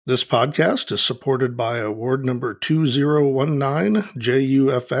This podcast is supported by award number 2019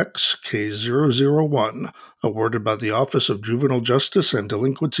 JUFX-K001, awarded by the Office of Juvenile Justice and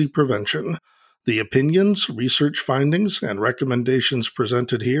Delinquency Prevention. The opinions, research findings, and recommendations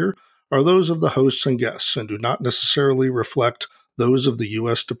presented here are those of the hosts and guests and do not necessarily reflect those of the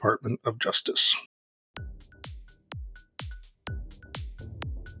U.S. Department of Justice.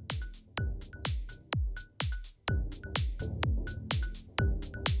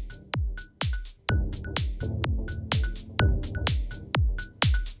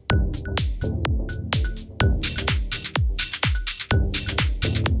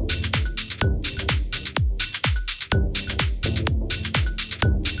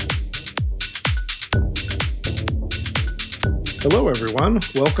 Hello, everyone.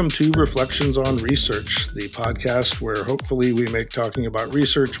 Welcome to Reflections on Research, the podcast where hopefully we make talking about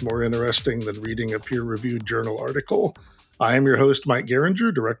research more interesting than reading a peer-reviewed journal article. I am your host, Mike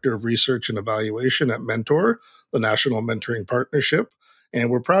Geringer, Director of Research and Evaluation at Mentor, the National Mentoring Partnership,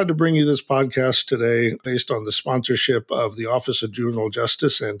 and we're proud to bring you this podcast today based on the sponsorship of the Office of Juvenile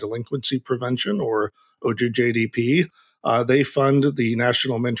Justice and Delinquency Prevention, or OJJDP. They fund the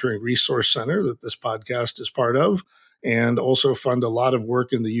National Mentoring Resource Center that this podcast is part of, and also fund a lot of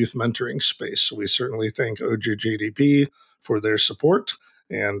work in the youth mentoring space. So we certainly thank OJJDP for their support.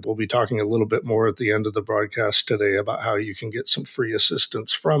 And we'll be talking a little bit more at the end of the broadcast today about how you can get some free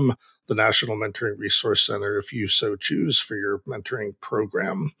assistance from the National Mentoring Resource Center if you so choose for your mentoring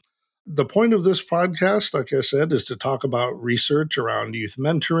program. The point of this podcast, like I said, is to talk about research around youth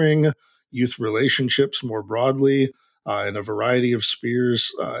mentoring, youth relationships more broadly, in a variety of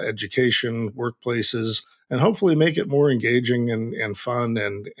spheres, education, workplaces, and hopefully make it more engaging and fun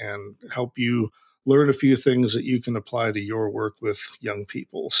and help you learn a few things that you can apply to your work with young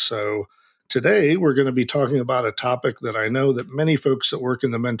people. So today we're going to be talking about a topic that I know that many folks that work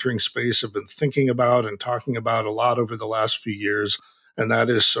in the mentoring space have been thinking about and talking about a lot over the last few years, and that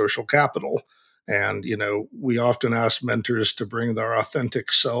is social capital. And, we often ask mentors to bring their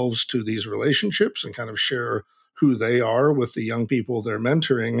authentic selves to these relationships and kind of share who they are with the young people they're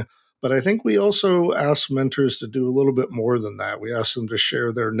mentoring. But I think we also ask mentors to do a little bit more than that. We ask them to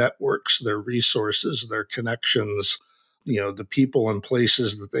share their networks, their resources, their connections, the people and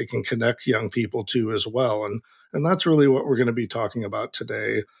places that they can connect young people to as well. And that's really what we're going to be talking about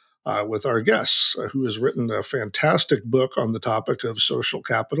today with our guests, who has written a fantastic book on the topic of social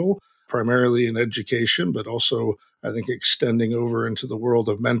capital, primarily in education, but also, I think, extending over into the world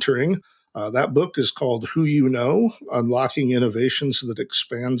of mentoring. That book is called Who You Know, Unlocking Innovations That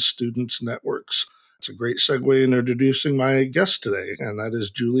Expand Students' Networks. It's a great segue in introducing my guest today, and that is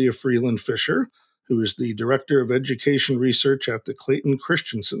Julia Freeland Fisher, who is the Director of Education Research at the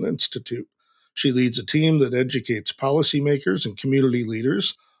Christensen Institute. She leads a team that educates policymakers and community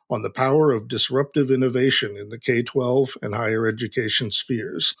leaders on the power of disruptive innovation in the K-12 and higher education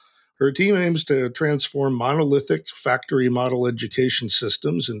spheres. Her team aims to transform monolithic factory model education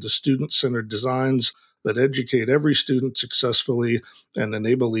systems into student-centered designs that educate every student successfully and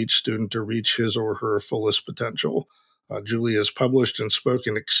enable each student to reach his or her fullest potential. Julie has published and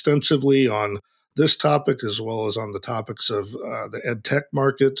spoken extensively on this topic, as well as on the topics of the ed tech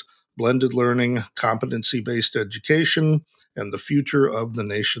market, blended learning, competency-based education, and the future of the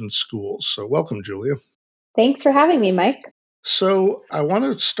nation's schools. So welcome, Julia. Thanks for having me, Mike. So I want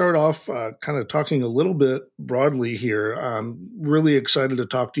to start off kind of talking a little bit broadly here. I'm really excited to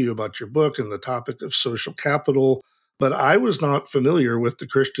talk to you about your book and the topic of social capital, but I was not familiar with the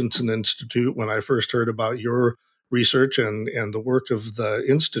Christensen Institute when I first heard about your research and the work of the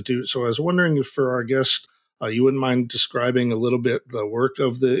Institute. So I was wondering if for our guest, you wouldn't mind describing a little bit the work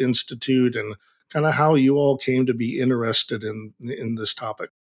of the Institute and kind of how you all came to be interested in this topic.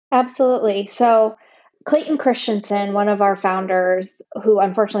 Absolutely. So Clayton Christensen, one of our founders, who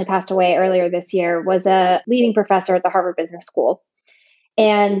unfortunately passed away earlier this year, was a leading professor at the Harvard Business School.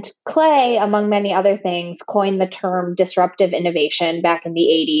 And Clay, among many other things, coined the term disruptive innovation back in the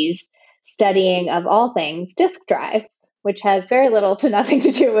 80s, studying, of all things, disk drives, which has very little to nothing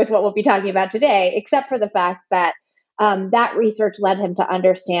to do with what we'll be talking about today, except for the fact that that research led him to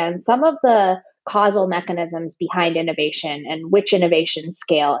understand some of the causal mechanisms behind innovation and which innovations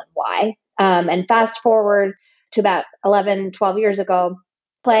scale and why. And fast forward to about 11, 12 years ago,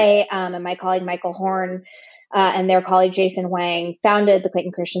 Clay and my colleague Michael Horn and their colleague Jason Wang founded the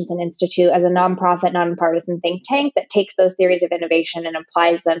Clayton Christensen Institute as a nonprofit, nonpartisan think tank that takes those theories of innovation and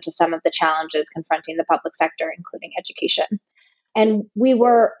applies them to some of the challenges confronting the public sector, including education. And we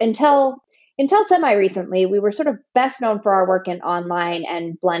were, until semi-recently, we were sort of best known for our work in online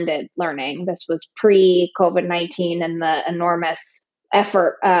and blended learning. This was pre-COVID-19 and the enormous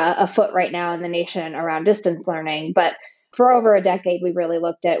effort afoot right now in the nation around distance learning. But for over a decade, we really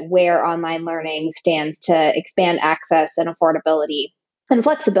looked at where online learning stands to expand access and affordability and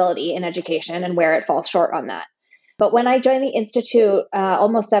flexibility in education and where it falls short on that. But when I joined the Institute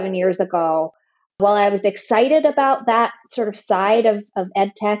almost 7 years ago, while I was excited about that sort of side of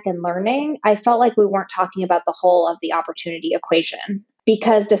ed tech and learning, I felt like we weren't talking about the whole of the opportunity equation.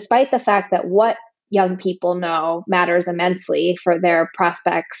 Because despite the fact that what young people know matters immensely for their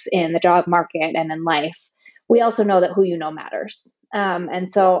prospects in the job market and in life, we also know that who you know matters. And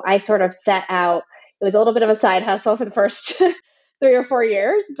so I sort of set out, it was a little bit of a side hustle for the first 3 or 4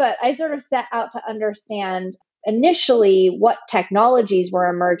 years, but I sort of set out to understand initially what technologies were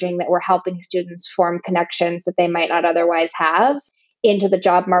emerging that were helping students form connections that they might not otherwise have into the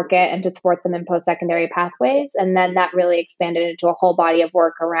job market and to support them in post-secondary pathways. And then that really expanded into a whole body of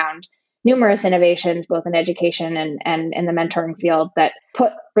work around numerous innovations, both in education and in the mentoring field, that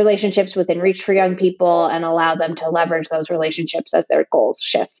put relationships within reach for young people and allow them to leverage those relationships as their goals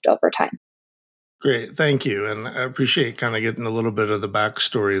shift over time. Great, thank you. And I appreciate kind of getting a little bit of the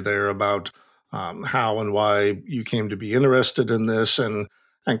backstory there about how and why you came to be interested in this, and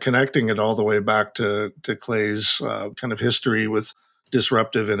connecting it all the way back to Clay's kind of history with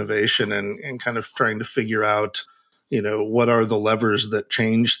disruptive innovation, and kind of trying to figure out, what are the levers that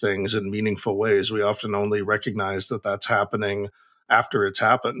change things in meaningful ways. We often only recognize that that's happening after it's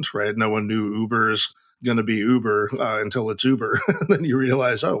happened, right? No one knew Uber's going to be Uber until it's Uber. Then you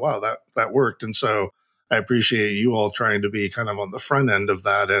realize, oh, wow, that worked. And so I appreciate you all trying to be kind of on the front end of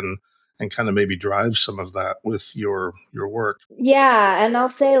that, and kind of maybe drive some of that with your work. Yeah. And I'll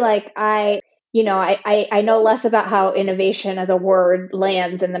say, like, I know less about how innovation as a word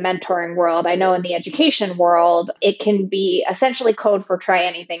lands in the mentoring world. I know in the education world, it can be essentially code for try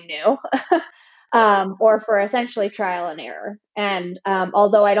anything new. Or for essentially trial and error. And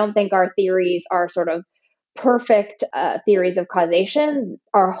although I don't think our theories are sort of perfect theories of causation,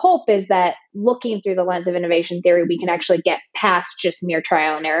 our hope is that looking through the lens of innovation theory, we can actually get past just mere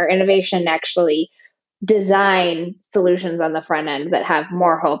trial and error. Innovation actually design solutions on the front end that have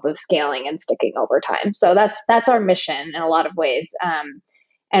more hope of scaling and sticking over time. So that's our mission in a lot of ways,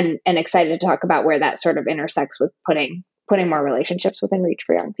 and excited to talk about where that sort of intersects with putting more relationships within reach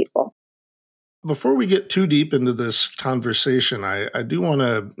for young people. Before we get too deep into this conversation, I do want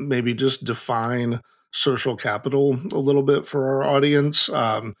to maybe just define social capital a little bit for our audience.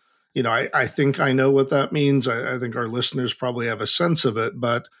 I think I know what that means. I think our listeners probably have a sense of it,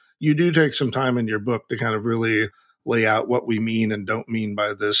 but you do take some time in your book to kind of really lay out what we mean and don't mean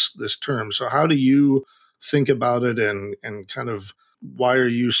by this term. So how do you think about it, and kind of why are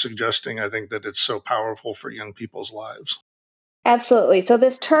you suggesting, I think, that it's so powerful for young people's lives? Absolutely. So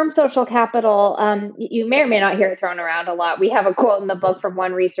this term social capital, you may or may not hear it thrown around a lot. We have a quote in the book from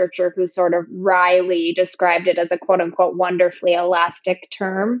one researcher who sort of wryly described it as a quote unquote wonderfully elastic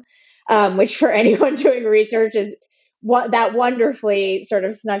term, which for anyone doing research is what that wonderfully sort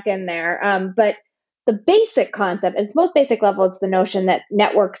of snuck in there. But the basic concept, at its most basic level, it's the notion that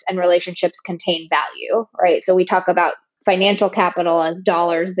networks and relationships contain value, right? So we talk about financial capital as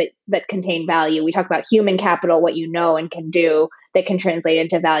dollars that contain value. We talk about human capital, what you know and can do that can translate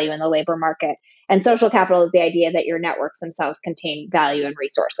into value in the labor market. And social capital is the idea that your networks themselves contain value and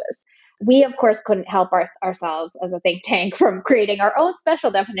resources. We, of course, couldn't help ourselves as a think tank from creating our own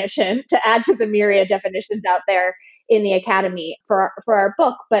special definition to add to the myriad definitions out there in the academy for our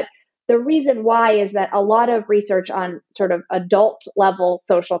book. But the reason why is that a lot of research on sort of adult level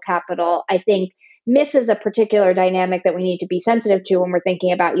social capital, I think, misses a particular dynamic that we need to be sensitive to when we're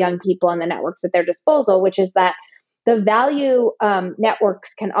thinking about young people and the networks at their disposal, which is that the value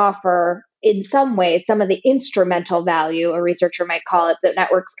networks can offer, in some ways, some of the instrumental value, a researcher might call it, that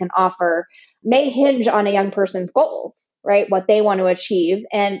networks can offer may hinge on a young person's goals, right? What they want to achieve.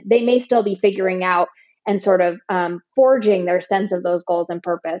 And they may still be figuring out and sort of forging their sense of those goals and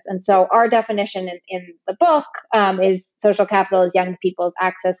purpose. And so our definition in the book is social capital is young people's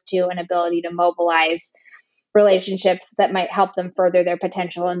access to and ability to mobilize relationships that might help them further their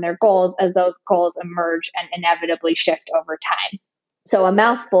potential and their goals as those goals emerge and inevitably shift over time. So a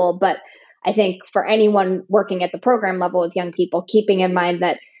mouthful, but I think for anyone working at the program level with young people, keeping in mind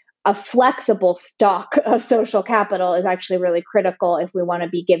that a flexible stock of social capital is actually really critical if we want to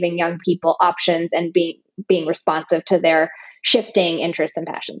be giving young people options and being responsive to their shifting interests and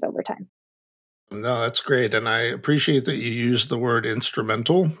passions over time. No, that's great. And I appreciate that you used the word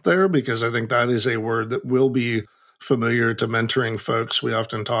instrumental there, because I think that is a word that will be familiar to mentoring folks. We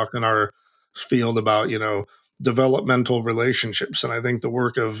often talk in our field about, developmental relationships. And I think the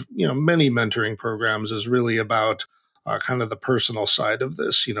work of, many mentoring programs is really about kind of the personal side of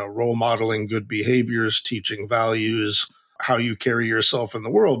this, role modeling good behaviors, teaching values, how you carry yourself in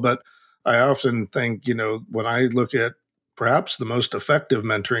the world. But I often think, when I look at perhaps the most effective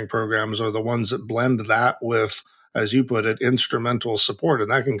mentoring programs are the ones that blend that with, as you put it, instrumental support.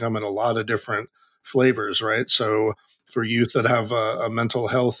 And that can come in a lot of different flavors, right? So for youth that have a mental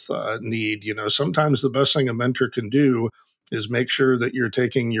health need, sometimes the best thing a mentor can do is make sure that you're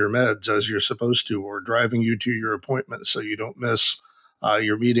taking your meds as you're supposed to, or driving you to your appointment so you don't miss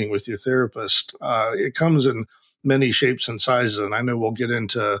your meeting with your therapist. It comes in many shapes and sizes, and I know we'll get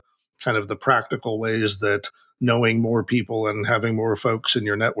into kind of the practical ways that knowing more people and having more folks in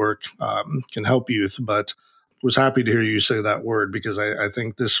your network can help youth. But was happy to hear you say that word, because I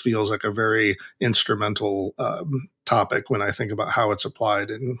think this feels like a very instrumental topic when I think about how it's applied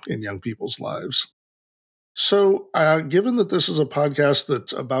in young people's lives. So, given that this is a podcast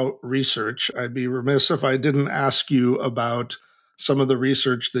that's about research, I'd be remiss if I didn't ask you about some of the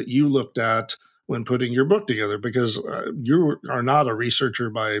research that you looked at when putting your book together, because you are not a researcher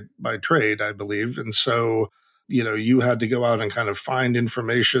by trade, I believe, and so you had to go out and kind of find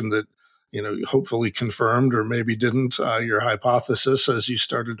information that hopefully confirmed or maybe didn't your hypothesis as you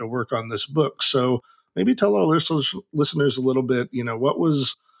started to work on this book. So, maybe tell our listeners a little bit.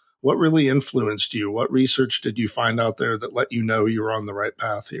 What really influenced you? What research did you find out there that let you know you were on the right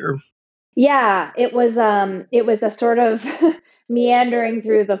path here? Yeah, it was a sort of meandering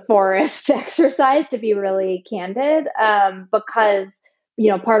through the forest exercise, to be really candid, because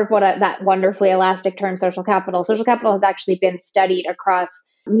part of that wonderfully elastic term, social capital has actually been studied across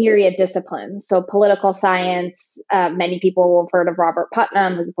myriad disciplines. So political science, many people will have heard of Robert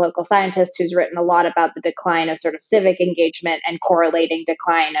Putnam, who's a political scientist who's written a lot about the decline of sort of civic engagement and correlating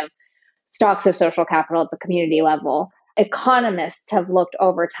decline of stocks of social capital at the community level. Economists have looked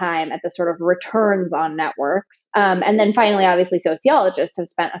over time at the sort of returns on networks. And then finally, obviously, sociologists have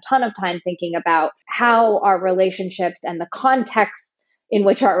spent a ton of time thinking about how our relationships and the context in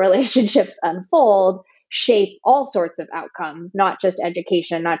which our relationships unfold shape all sorts of outcomes, not just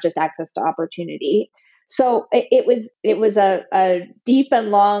education, not just access to opportunity. So it was a deep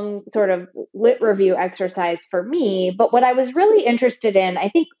and long sort of lit review exercise for me. But what I was really interested in, I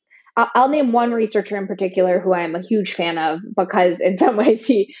think I'll name one researcher in particular who I'm a huge fan of, because in some ways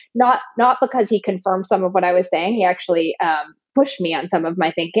he not because he confirmed some of what I was saying, he actually pushed me on some of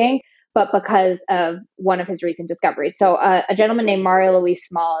my thinking, but because of one of his recent discoveries. So a gentleman named Mario Luis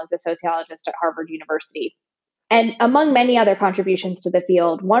Small is a sociologist at Harvard University. And among many other contributions to the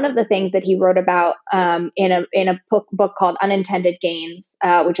field, one of the things that he wrote about in a book called Unintended Gains,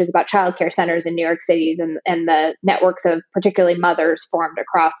 which is about childcare centers in New York City and the networks of particularly mothers formed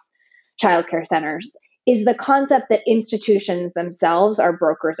across childcare centers, is the concept that institutions themselves are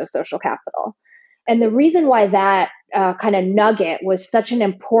brokers of social capital. And the reason why that kind of nugget was such an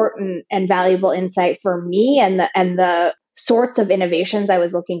important and valuable insight for me and the sorts of innovations I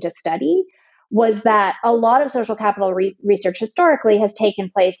was looking to study was that a lot of social capital research historically has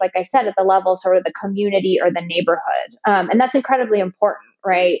taken place, like I said, at the level sort of the community or the neighborhood. And that's incredibly important,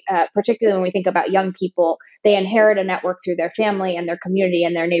 right? Particularly when we think about young people, they inherit a network through their family and their community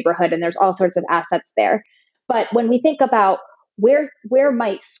and their neighborhood, and there's all sorts of assets there. But when we think about where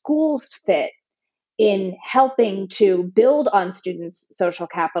might schools fit in helping to build on students' social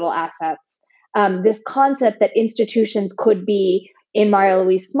capital assets, this concept that institutions could be, in Mario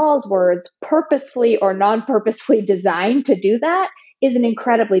Luis Small's words, purposefully or non-purposefully designed to do that is an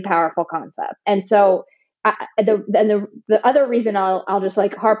incredibly powerful concept. And so the other reason I'll just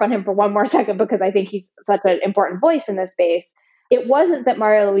like harp on him for one more second, because I think he's such an important voice in this space. It wasn't that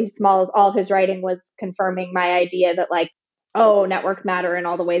Mario Luis Small's, all of his writing was confirming my idea that like, oh, networks matter in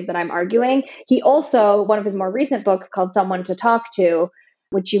all the ways that I'm arguing. He also, one of his more recent books called Someone to Talk To,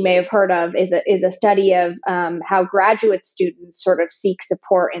 which you may have heard of, is a study of how graduate students sort of seek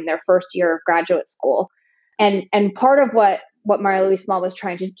support in their first year of graduate school. And part of what Mario Luis Small was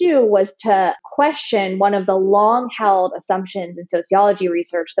trying to do was to question one of the long-held assumptions in sociology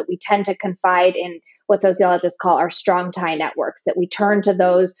research that we tend to confide in what sociologists call our strong tie networks, that we turn to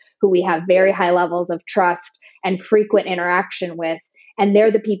those who we have very high levels of trust and frequent interaction with. And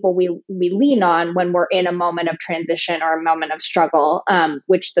they're the people we lean on when we're in a moment of transition or a moment of struggle,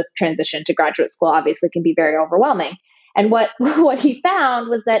 which the transition to graduate school obviously can be very overwhelming. And what he found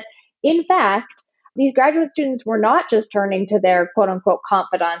was that, in fact, these graduate students were not just turning to their quote unquote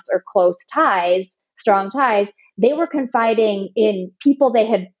confidants or close ties, strong ties. They were confiding in people they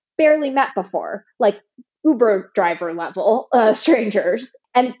had barely met before, like Uber driver level strangers.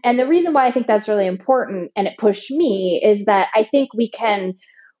 And the reason why I think that's really important and it pushed me is that I think we can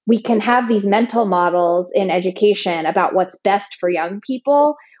we can have these mental models in education about what's best for young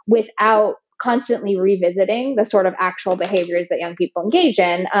people without constantly revisiting the sort of actual behaviors that young people engage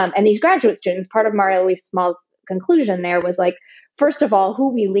in. And these graduate students, part of Mario Luis Small's conclusion there was like, first of all,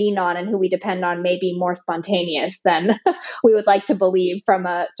 who we lean on and who we depend on may be more spontaneous than we would like to believe from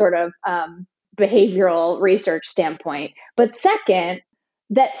a sort of behavioral research standpoint. But second,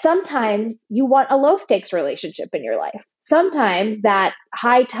 that sometimes you want a low stakes relationship in your life. Sometimes that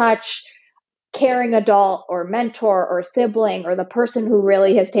high touch, caring adult or mentor or sibling or the person who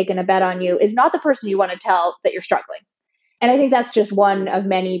really has taken a bet on you is not the person you want to tell that you're struggling. And I think that's just one of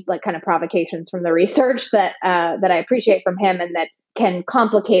many like kind of provocations from the research that I appreciate from him and that can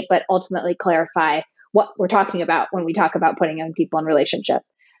complicate but ultimately clarify what we're talking about when we talk about putting young people in relationship.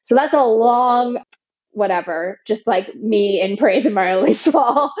 So that's a long, whatever, just like me in praise of Mario Lee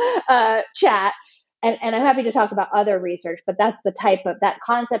Small chat. And I'm happy to talk about other research, but that's the type of that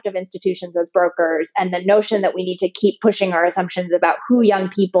concept of institutions as brokers and the notion that we need to keep pushing our assumptions about who young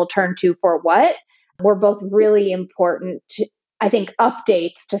people turn to for what were both really important, I think,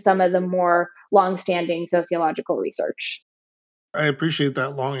 updates to some of the more longstanding sociological research. I appreciate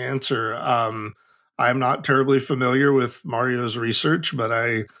that long answer. I'm not terribly familiar with Mario's research, but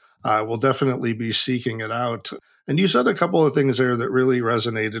I will definitely be seeking it out. And you said a couple of things there that really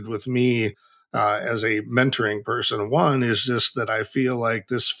resonated with me as a mentoring person. One is just that I feel like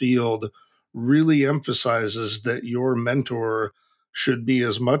this field really emphasizes that your mentor should be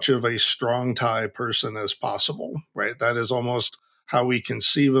as much of a strong tie person as possible, right? That is almost how we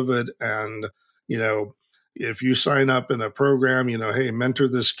conceive of it. And, you know, if you sign up in a program, hey, mentor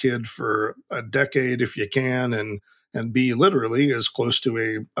this kid for a decade if you can, and be literally as close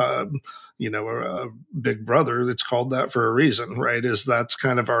to a big brother. That's called that for a reason, right? Is that's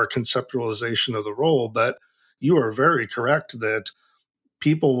kind of our conceptualization of the role. But you are very correct that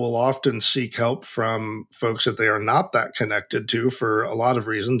people will often seek help from folks that they are not that connected to for a lot of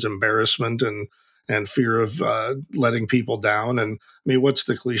reasons, embarrassment and fear of letting people down. And I mean, what's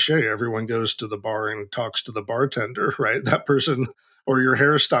the cliche? Everyone goes to the bar and talks to the bartender, right? That person or your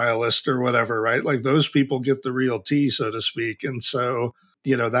hairstylist or whatever, right? Like those people get the real tea, so to speak. And so,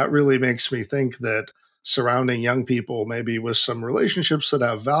 that really makes me think that surrounding young people maybe with some relationships that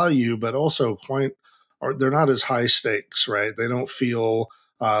have value, but also they're not as high stakes, right? They don't feel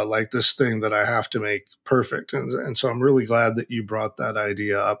like this thing that I have to make perfect. And so I'm really glad that you brought that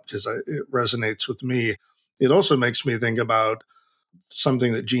idea up because it resonates with me. It also makes me think about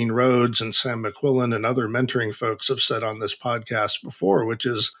something that Gene Rhodes and Sam McQuillan and other mentoring folks have said on this podcast before, which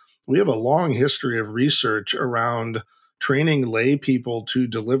is we have a long history of research around training lay people to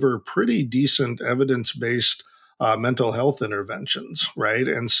deliver pretty decent evidence-based mental health interventions, right?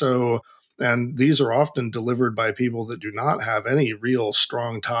 And these are often delivered by people that do not have any real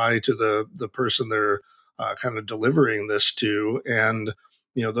strong tie to the person they're kind of delivering this to. And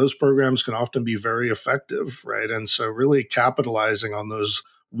those programs can often be very effective, right? And so really capitalizing on those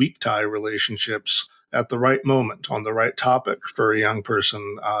weak tie relationships at the right moment on the right topic for a young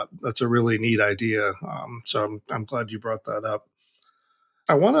person, that's a really neat idea. So I'm glad you brought that up.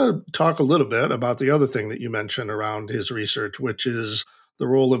 I want to talk a little bit about the other thing that you mentioned around his research, which is the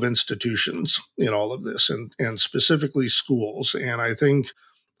role of institutions in all of this, and specifically schools. And I think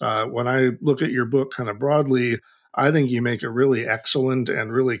when I look at your book kind of broadly, I think you make a really excellent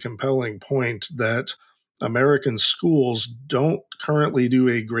and really compelling point that American schools don't currently do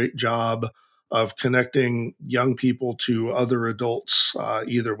a great job of connecting young people to other adults,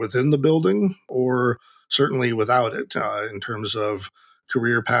 either within the building or certainly without it, in terms of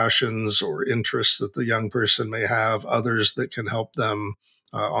career passions or interests that the young person may have, others that can help them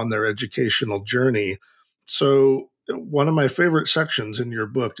on their educational journey. So, one of my favorite sections in your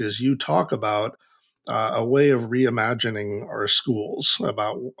book is you talk about a way of reimagining our schools,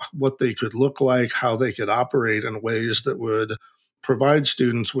 about what they could look like, how they could operate in ways that would provide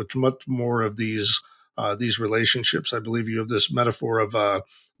students with much more of these relationships. I believe you have this metaphor of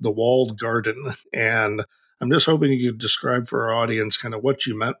the walled garden, and I'm just hoping you could describe for our audience kind of what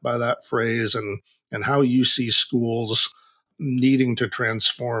you meant by that phrase and how you see schools needing to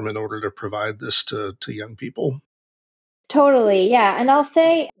transform in order to provide this to young people. Totally. Yeah. And I'll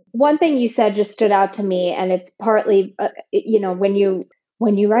say one thing you said just stood out to me. And it's partly,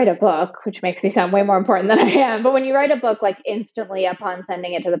 when you write a book, which makes me sound way more important than I am, but when you write a book, like instantly upon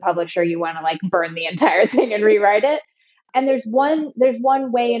sending it to the publisher, you want to like burn the entire thing and rewrite it. And there's one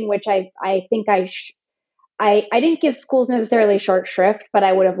way in which I think I didn't give schools necessarily short shrift, but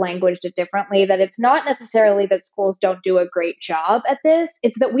I would have languaged it differently, that it's not necessarily that schools don't do a great job at this.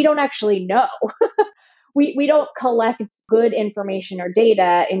 It's that we don't actually know. we don't collect good information or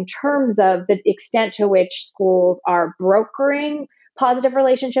data in terms of the extent to which schools are brokering positive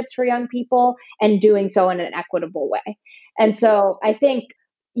relationships for young people and doing so in an equitable way. And so I think,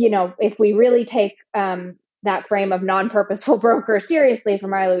 if we really take that frame of non-purposeful broker seriously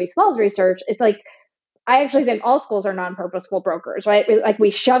from Riley Louise Small's research, it's like, I actually think all schools are non-purposeful brokers, right?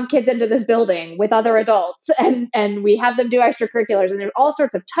 We shove kids into this building with other adults and we have them do extracurriculars and there's all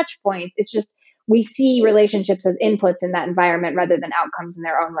sorts of touch points. It's just, we see relationships as inputs in that environment rather than outcomes in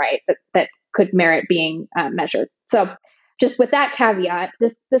their own right that could merit being measured. So just with that caveat,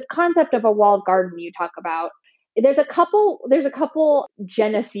 this concept of a walled garden you talk about, there's a couple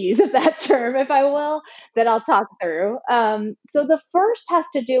geneses of that term, if I will, that I'll talk through. So the first has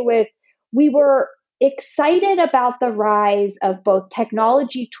to do with, we were excited about the rise of both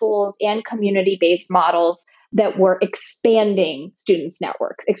technology tools and community-based models that were expanding students'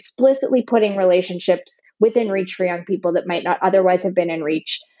 networks, explicitly putting relationships within reach for young people that might not otherwise have been in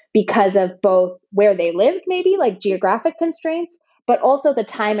reach because of both where they lived, maybe like geographic constraints, but also the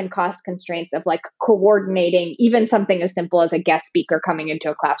time and cost constraints of like coordinating even something as simple as a guest speaker coming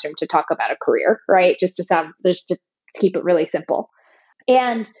into a classroom to talk about a career, right? Just to keep it really simple.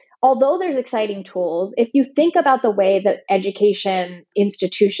 And although there's exciting tools, if you think about the way that education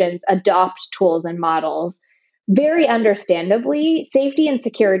institutions adopt tools and models, very understandably, safety and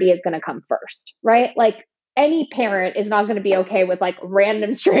security is going to come first, right? Like any parent is not going to be okay with like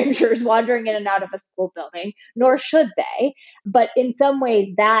random strangers wandering in and out of a school building, nor should they. But in some ways,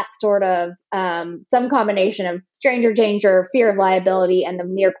 that sort of some combination of stranger danger, fear of liability, and the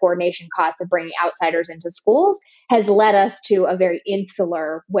mere coordination costs of bringing outsiders into schools has led us to a very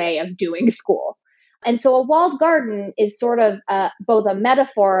insular way of doing school. And so a walled garden is sort of both a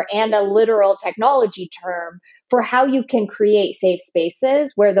metaphor and a literal technology term for how you can create safe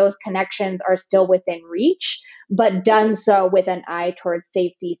spaces where those connections are still within reach, but done so with an eye towards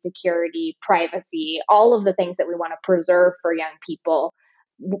safety, security, privacy, all of the things that we want to preserve for young people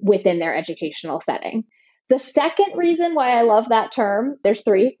within their educational setting. The second reason why I love that term, there's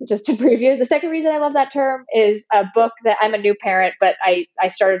three, just to preview. The second reason I love that term is a book that I'm a new parent, but I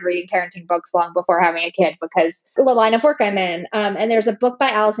started reading parenting books long before having a kid because the line of work I'm in. And there's a book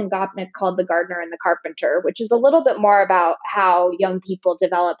by Alison Gopnik called The Gardener and the Carpenter, which is a little bit more about how young people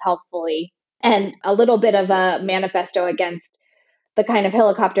develop healthfully and a little bit of a manifesto against the kind of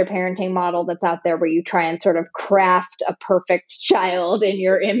helicopter parenting model that's out there where you try and sort of craft a perfect child in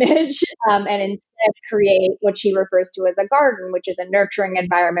your image and instead create what she refers to as a garden, which is a nurturing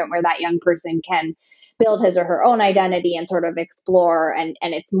environment where that young person can build his or her own identity and sort of explore. And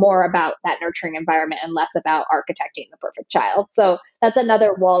it's more about that nurturing environment and less about architecting the perfect child. So that's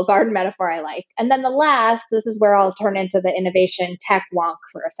another walled garden metaphor I like. And then the last, this is where I'll turn into the innovation tech wonk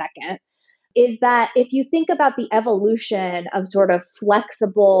for a second, is that if you think about the evolution of sort of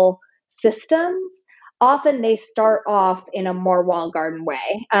flexible systems, often they start off in a more walled garden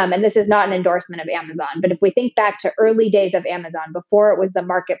way. And this is not an endorsement of Amazon, but if we think back to early days of Amazon, before it was the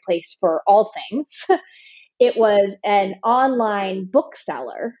marketplace for all things, it was an online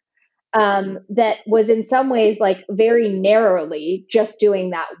bookseller that was in some ways like very narrowly just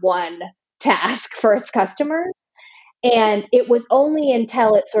doing that one task for its customers. And it was only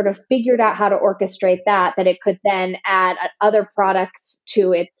until it sort of figured out how to orchestrate that it could then add other products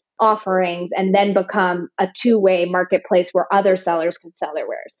to its offerings and then become a two-way marketplace where other sellers could sell their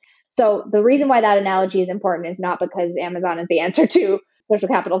wares. So the reason why that analogy is important is not because Amazon is the answer to social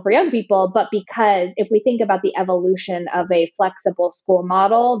capital for young people, but because if we think about the evolution of a flexible school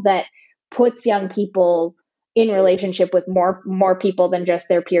model that puts young people in relationship with more people than just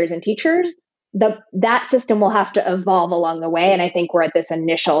their peers and teachers, that system will have to evolve along the way. And I think we're at this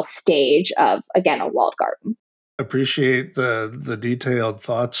initial stage of, again, a walled garden. Appreciate the detailed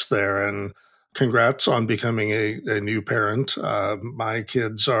thoughts there, and congrats on becoming a new parent. My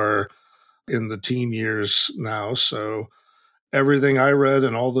kids are in the teen years now, so everything I read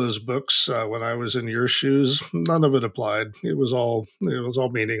in all those books when I was in your shoes, none of it applied. It was all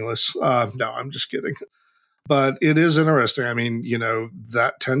meaningless. No, I'm just kidding. But it is interesting. I mean,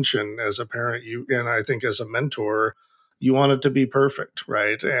 that tension as a parent, and I think as a mentor, you want it to be perfect,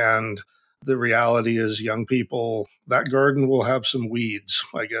 right? And the reality is, young people, that garden will have some weeds,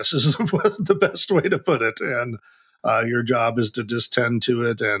 I guess is the best way to put it. And your job is to just tend to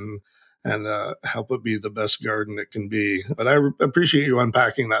it and help it be the best garden it can be. But I appreciate you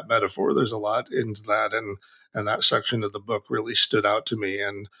unpacking that metaphor. There's a lot into that, and that section of the book really stood out to me.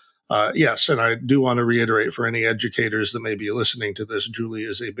 And yes, and I do want to reiterate for any educators that may be listening to this, Julie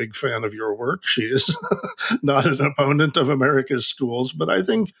is a big fan of your work. She is not an opponent of America's schools, but I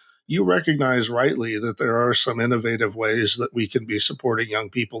think you recognize rightly that there are some innovative ways that we can be supporting young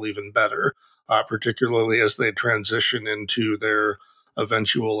people even better, particularly as they transition into their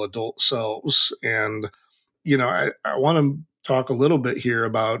eventual adult selves. And, I want to talk a little bit here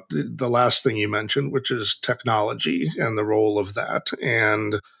about the last thing you mentioned, which is technology and the role of that.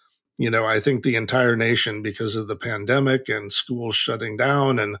 And I think the entire nation, because of the pandemic and schools shutting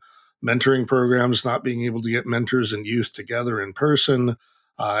down and mentoring programs not being able to get mentors and youth together in person,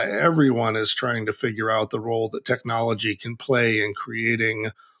 everyone is trying to figure out the role that technology can play in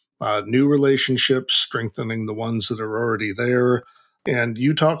creating new relationships, strengthening the ones that are already there. And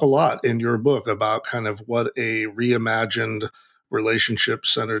you talk a lot in your book about kind of what a reimagined relationship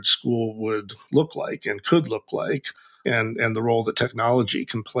centered school would look like and could look like, and the role that technology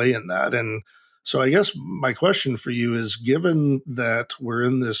can play in that. And so I guess my question for you is, given that we're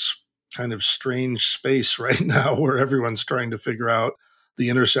in this kind of strange space right now where everyone's trying to figure out the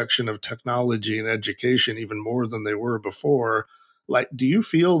intersection of technology and education even more than they were before, like, do you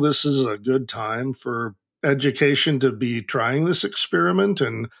feel this is a good time for education to be trying this experiment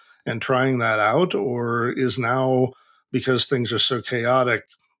and trying that out? Or is now, because things are so chaotic,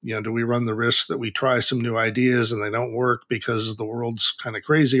 do we run the risk that we try some new ideas and they don't work because the world's kind of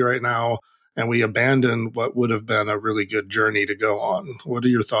crazy right now and we abandon what would have been a really good journey to go on? What are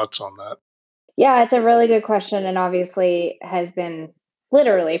your thoughts on that? Yeah, it's a really good question, and obviously has been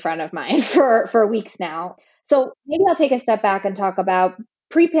literally front of mind for weeks now. So maybe I'll take a step back and talk about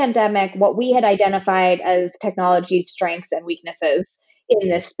pre-pandemic, what we had identified as technology's strengths and weaknesses in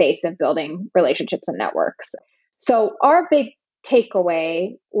this space of building relationships and networks. So our big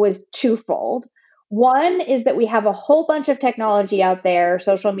takeaway was twofold. One is that we have a whole bunch of technology out there,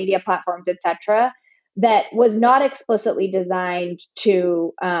 social media platforms, etc., that was not explicitly designed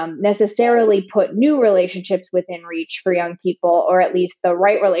to necessarily put new relationships within reach for young people, or at least the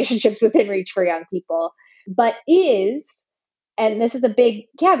right relationships within reach for young people, but is, and this is a big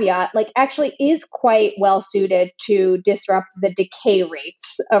caveat, like actually is quite well suited to disrupt the decay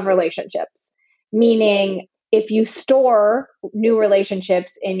rates of relationships. Meaning, if you store new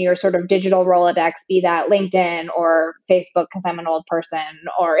relationships in your sort of digital Rolodex, be that LinkedIn or Facebook, because I'm an old person,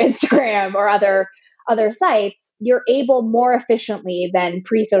 or Instagram or other sites, you're able more efficiently than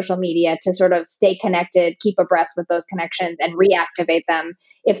pre-social media to sort of stay connected, keep abreast with those connections, and reactivate them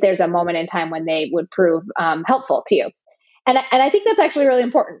if there's a moment in time when they would prove helpful to you. And I think that's actually really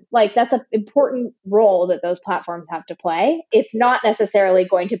important. Like, that's an important role that those platforms have to play. It's not necessarily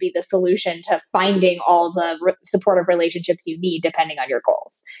going to be the solution to finding all the supportive relationships you need depending on your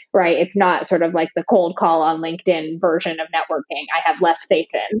goals, right? It's not sort of like the cold call on LinkedIn version of networking I have less faith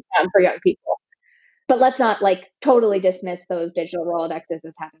in for young people. But let's not like totally dismiss those digital Rolodexes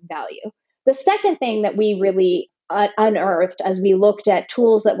as having value. The second thing that we really unearthed as we looked at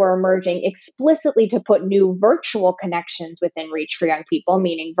tools that were emerging explicitly to put new virtual connections within reach for young people,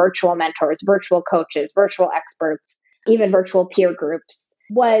 meaning virtual mentors, virtual coaches, virtual experts, even virtual peer groups,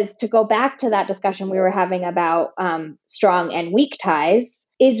 was to go back to that discussion we were having about strong and weak ties,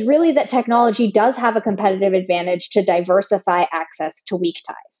 is really that technology does have a competitive advantage to diversify access to weak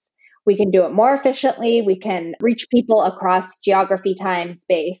ties. We can do it more efficiently. We can reach people across geography, time,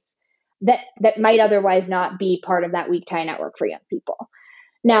 space that might otherwise not be part of that weak tie network for young people.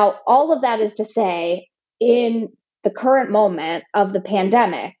 Now, all of that is to say, in the current moment of the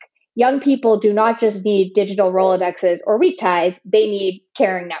pandemic, young people do not just need digital Rolodexes or weak ties, they need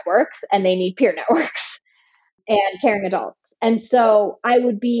caring networks and they need peer networks and caring adults. And so it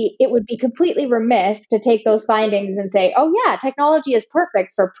would be completely remiss to take those findings and say, oh yeah, technology is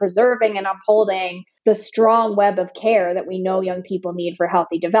perfect for preserving and upholding the strong web of care that we know young people need for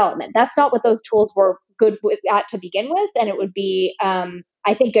healthy development. That's not what those tools were good at to begin with. And it would be,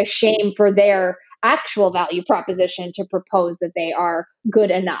 I think, a shame for their actual value proposition to propose that they are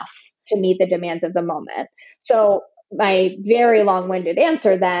good enough to meet the demands of the moment. So my very long-winded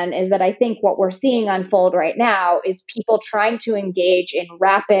answer then is that I think what we're seeing unfold right now is people trying to engage in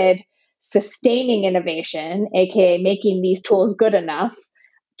rapid, sustaining innovation, aka making these tools good enough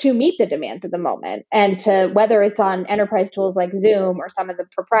to meet the demands of the moment. And to whether it's on enterprise tools like Zoom or some of the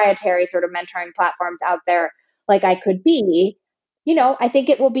proprietary sort of mentoring platforms out there like I could be, I think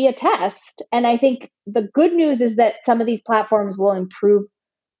it will be a test. And I think the good news is that some of these platforms will improve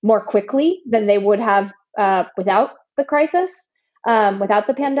more quickly than they would have without the crisis, without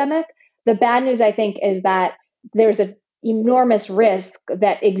the pandemic. The bad news, I think, is that there's an enormous risk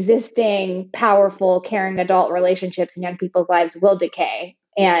that existing powerful, caring adult relationships in young people's lives will decay,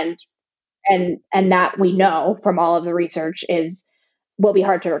 and that we know from all of the research is will be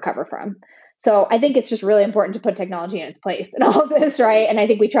hard to recover from. So I think it's just really important to put technology in its place in all of this, right? And I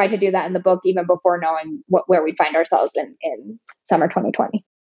think we tried to do that in the book even before knowing where we'd find ourselves in summer 2020.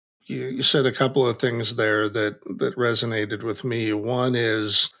 You said a couple of things there that resonated with me. One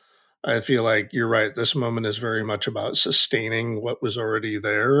is, I feel like you're right. This moment is very much about sustaining what was already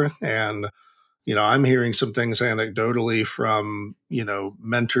there. And, I'm hearing some things anecdotally from,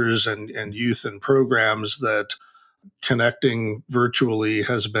 mentors and youth and programs that connecting virtually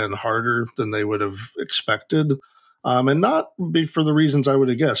has been harder than they would have expected. And not for the reasons I would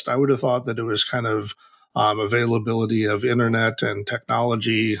have guessed. I would have thought that it was kind of availability of internet and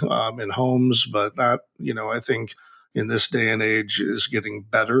technology in homes, but that, I think in this day and age is getting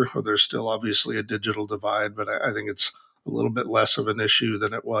better. There's still obviously a digital divide, but I think it's a little bit less of an issue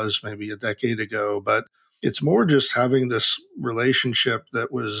than it was maybe a decade ago. But it's more just having this relationship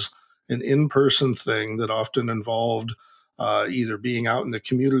that was an in-person thing that often involved either being out in the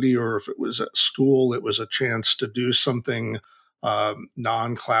community, or if it was at school, it was a chance to do something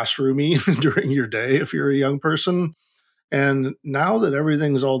non-classroomy during your day if you're a young person. And now that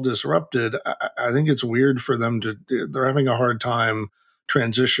everything's all disrupted, I think it's weird for them they're having a hard time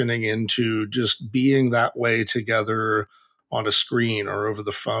transitioning into just being that way together on a screen or over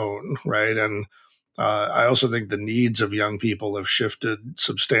the phone, right? And I also think the needs of young people have shifted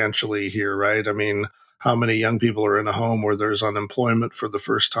substantially here, right? I mean, how many young people are in a home where there's unemployment for the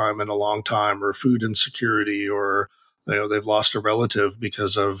first time in a long time, or food insecurity, or they've lost a relative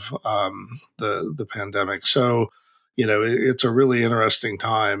because of the pandemic. So, it's a really interesting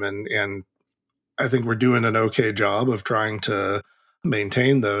time, and I think we're doing an okay job of trying to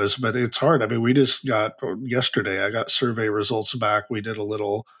maintain those, but it's hard. I mean, we just got yesterday, I got survey results back. We did a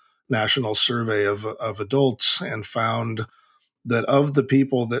little national survey of adults and found that of the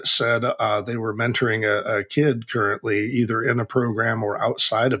people that said they were mentoring a kid currently, either in a program or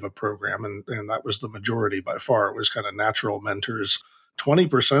outside of a program, and that was the majority by far, it was kind of natural mentors,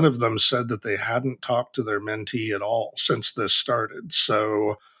 20% of them said that they hadn't talked to their mentee at all since this started.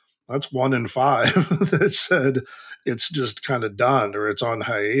 So that's 1 in 5 that said it's just kind of done, or it's on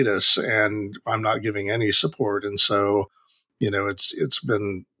hiatus and I'm not giving any support. And so, it's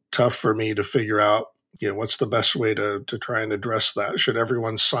been tough for me to figure out, what's the best way to try and address that. Should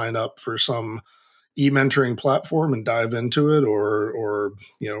everyone sign up for some e-mentoring platform and dive into it, or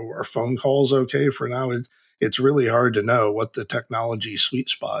are phone calls okay for now? It's really hard to know what the technology sweet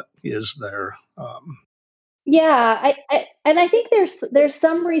spot is there. Yeah, I think there's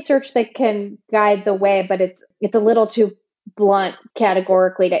some research that can guide the way, but it's a little too blunt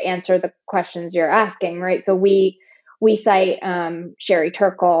categorically to answer the questions you're asking, right? So we cite Sherry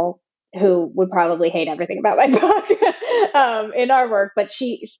Turkle, who would probably hate everything about my book in our work, but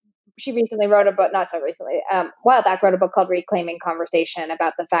she recently wrote a book, not so recently, a while back, wrote a book called Reclaiming Conversation,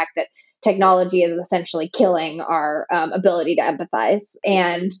 about the fact that technology is essentially killing our ability to empathize.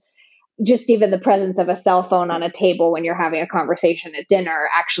 And just even the presence of a cell phone on a table when you're having a conversation at dinner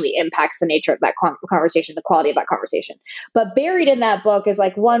actually impacts the nature of that conversation, the quality of that conversation. But buried in that book is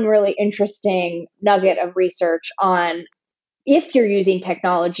like one really interesting nugget of research on, if you're using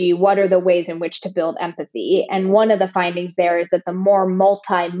technology, what are the ways in which to build empathy? And one of the findings there is that the more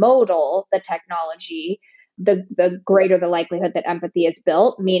multimodal the technology, the greater the likelihood that empathy is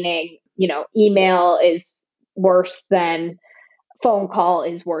built, meaning, email is worse than phone call,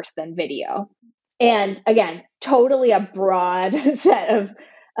 is worse than video. And again, totally a broad set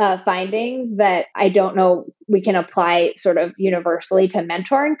of findings that I don't know we can apply sort of universally to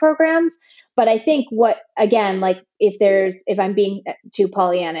mentoring programs. But I think if I'm being too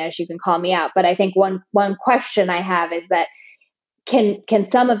Pollyannish, you can call me out. But I think one question I have is that can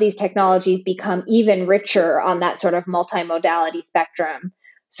some of these technologies become even richer on that sort of multimodality spectrum,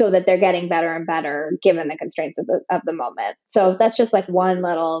 so that they're getting better and better given the constraints of the moment? So that's just like one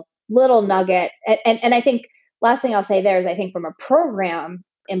little nugget. And I think last thing I'll say there is, I think from a program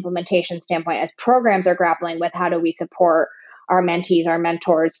implementation standpoint, as programs are grappling with how do we support our mentees, our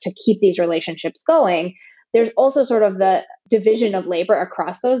mentors, to keep these relationships going, there's also sort of the division of labor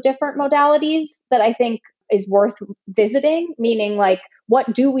across those different modalities that I think is worth visiting, meaning like,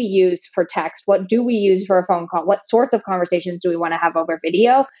 what do we use for text? What do we use for a phone call? What sorts of conversations do we want to have over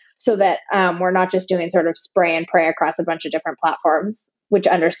video, so that we're not just doing sort of spray and pray across a bunch of different platforms, which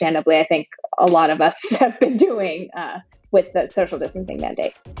understandably, I think a lot of us have been doing with the social distancing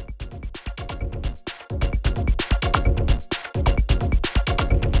mandate.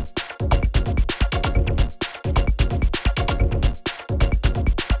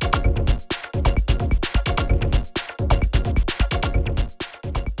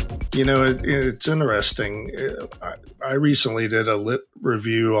 It's interesting. I recently did a lit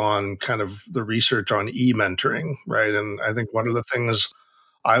review on kind of the research on e-mentoring, right? And I think one of the things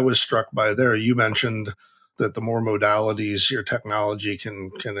I was struck by there, you mentioned that the more modalities your technology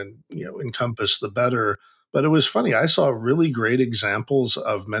can encompass, the better. But it was funny. I saw really great examples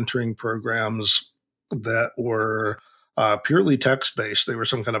of mentoring programs that were purely text based. They were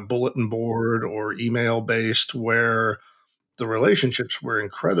some kind of bulletin board or email based, where the relationships were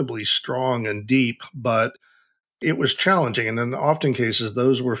incredibly strong and deep, but it was challenging. And in often cases,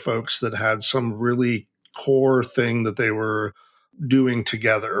 those were folks that had some really core thing that they were doing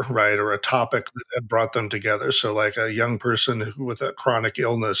together, right? Or a topic that had brought them together. So, like a young person with a chronic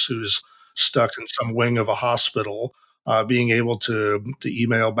illness who's stuck in some wing of a hospital, being able to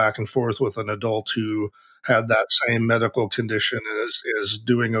email back and forth with an adult who had that same medical condition is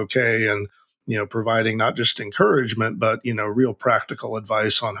doing okay, and providing not just encouragement but real practical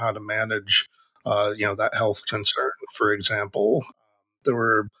advice on how to manage that health concern. For example, there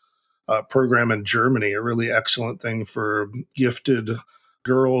were program in Germany, a really excellent thing for gifted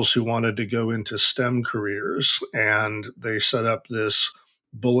girls who wanted to go into STEM careers. And they set up this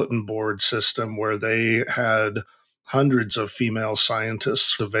bulletin board system where they had hundreds of female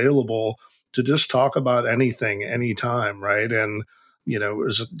scientists available to just talk about anything, anytime, right? And, it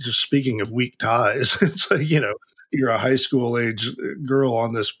was just, speaking of weak ties, it's like, you're a high school age girl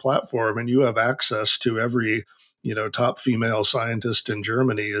on this platform and you have access to every top female scientist in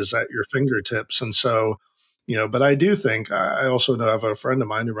Germany is at your fingertips. And so, but I do think I also know I have a friend of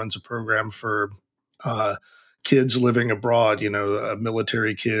mine who runs a program for uh, kids living abroad,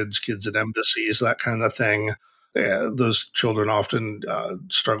 military kids, kids at embassies, that kind of thing. Those children often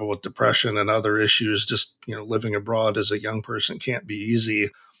struggle with depression and other issues. Just, living abroad as a young person can't be easy.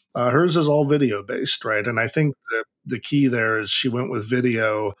 Hers is all video based, right? And I think that the key there is she went with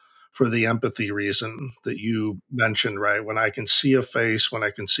video for the empathy reason that you mentioned, right? When I can see a face, when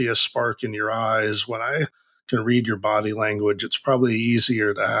I can see a spark in your eyes, when I can read your body language, it's probably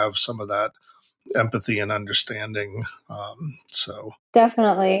easier to have some of that empathy and understanding. So,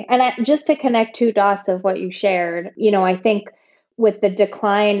 Definitely. And just to connect two dots of what you shared, I think with the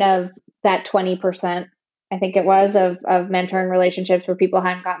decline of that 20%, I think it was of mentoring relationships where people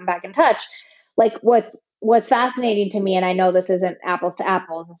hadn't gotten back in touch, like what's fascinating to me, and I know this isn't apples to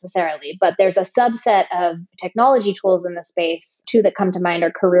apples necessarily, but there's a subset of technology tools in the space. Two that come to mind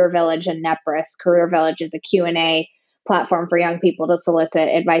are Career Village and Nepris. Career Village is a Q&A platform for young people to solicit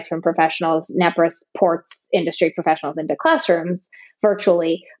advice from professionals. Nepris ports industry professionals into classrooms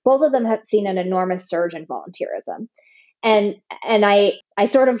virtually. Both of them have seen an enormous surge in volunteerism. And I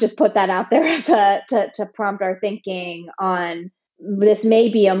sort of just put that out there as to prompt our thinking on this may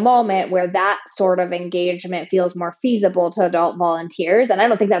be a moment where that sort of engagement feels more feasible to adult volunteers. And I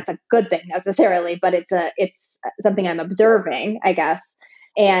don't think that's a good thing necessarily, but it's something I'm observing, I guess.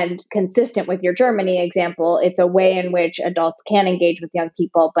 And consistent with your Germany example, it's a way in which adults can engage with young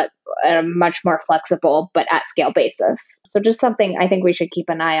people, but at a much more flexible but at scale basis. So just something I think we should keep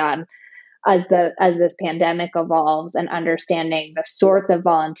an eye on as this pandemic evolves, and understanding the sorts of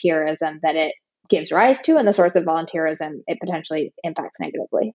volunteerism that it gives rise to and the sorts of volunteerism it potentially impacts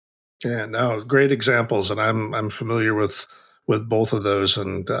negatively. yeah, no, great examples, and I'm familiar with both of those,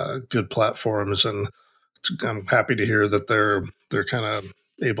 and good platforms, and I'm happy to hear that they're kind of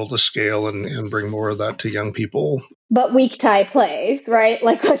able to scale and bring more of that to young people. But weak tie plays, right?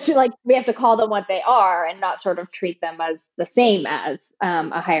 Like we have to call them what they are and not sort of treat them as the same as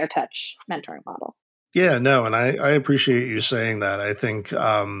a higher touch mentoring model. Yeah, no, and I appreciate you saying that. I think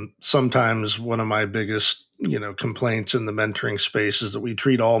sometimes one of my biggest, complaints in the mentoring space is that we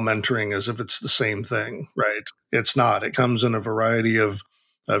treat all mentoring as if it's the same thing, right? It's not. It comes in a variety of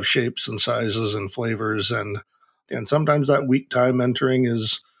shapes and sizes and flavors, and sometimes that week time mentoring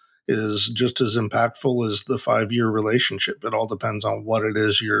is just as impactful as the 5-year relationship. It all depends on what it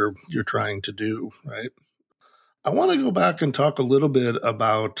is you're trying to do, right? I want to go back and talk a little bit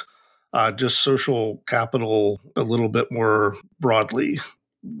about just social capital a little bit more broadly.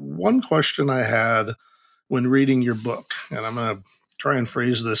 One question I had when reading your book, and I'm going to try and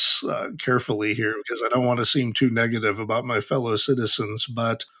phrase this carefully here because I don't want to seem too negative about my fellow citizens,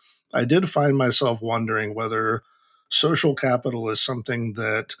 but I did find myself wondering whether social capital is something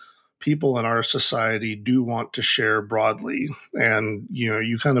that people in our society do want to share broadly. And,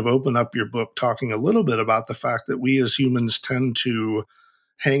 you kind of open up your book talking a little bit about the fact that we as humans tend to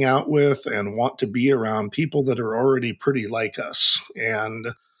hang out with and want to be around people that are already pretty like us. And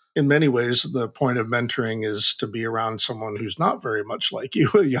in many ways, the point of mentoring is to be around someone who's not very much like you,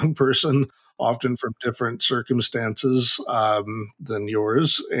 a young person, often from different circumstances than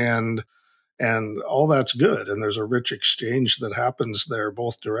yours. And all that's good. And there's a rich exchange that happens there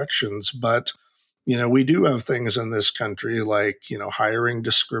both directions. But we do have things in this country like, hiring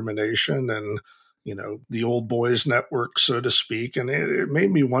discrimination and, the old boys network, so to speak. And it made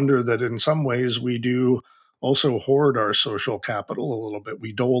me wonder that in some ways we do also hoard our social capital a little bit.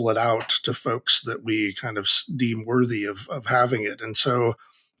 We dole it out to folks that we kind of deem worthy of having it. And so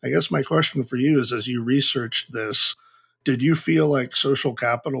I guess my question for you is, as you researched this, did you feel like social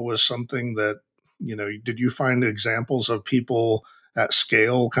capital was something that, did you find examples of people at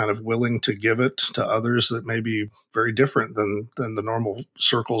scale kind of willing to give it to others that may be very different than the normal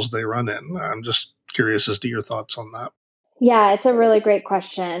circles they run in? I'm just curious as to your thoughts on that. Yeah, it's a really great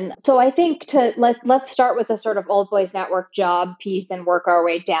question. So I think let's start with the sort of old boys network job piece and work our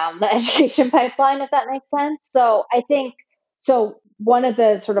way down the education pipeline, if that makes sense. So one of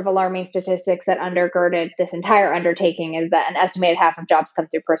the sort of alarming statistics that undergirded this entire undertaking is that an estimated half of jobs come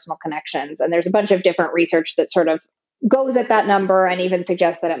through personal connections. And there's a bunch of different research that sort of goes at that number and even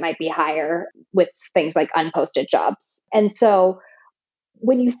suggests that it might be higher with things like unposted jobs. And so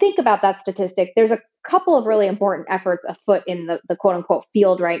when you think about that statistic, there's a couple of really important efforts afoot in the quote unquote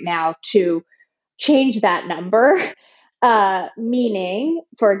field right now to change that number. Meaning,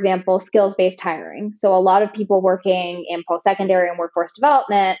 for example, skills based hiring. So, a lot of people working in post secondary and workforce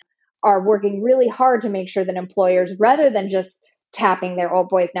development are working really hard to make sure that employers, rather than just tapping their old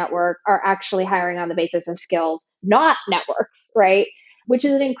boys network, are actually hiring on the basis of skills, not networks, right? Which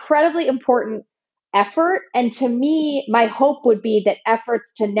is an incredibly important effort. And to me, my hope would be that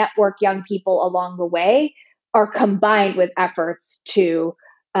efforts to network young people along the way are combined with efforts to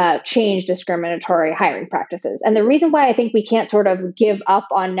change discriminatory hiring practices. And the reason why I think we can't sort of give up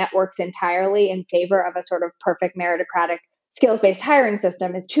on networks entirely in favor of a sort of perfect meritocratic skills-based hiring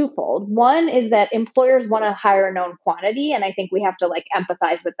system is twofold. One is that employers want to hire a known quantity. And I think we have to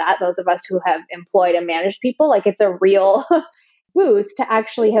empathize with that. Those of us who have employed and managed people, it's a real boost to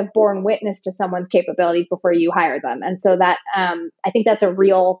actually have borne witness to someone's capabilities before you hire them. And so that I think that's a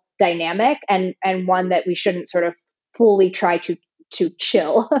real dynamic and one that we shouldn't sort of fully try to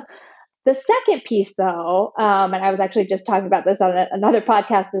chill. The second piece, though, and I was actually just talking about this on another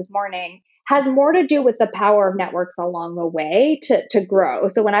podcast this morning, has more to do with the power of networks along the way to grow.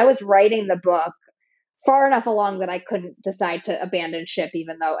 So when I was writing the book, far enough along that I couldn't decide to abandon ship,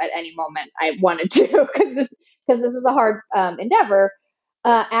 even though at any moment I wanted to, because this was a hard endeavor.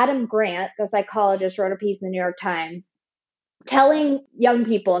 Adam Grant, the psychologist, wrote a piece in the New York Times telling young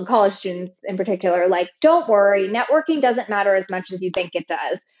people and college students in particular, don't worry, networking doesn't matter as much as you think it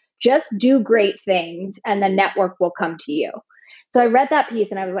does. Just do great things and the network will come to you. So I read that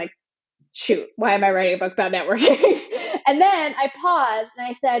piece and I was like, shoot, why am I writing a book about networking? And then I paused and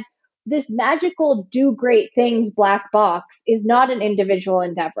I said, this magical do great things black box is not an individual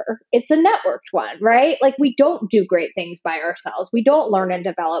endeavor. It's a networked one, right? We don't do great things by ourselves. We don't learn and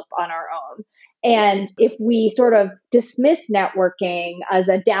develop on our own. And if we sort of dismiss networking as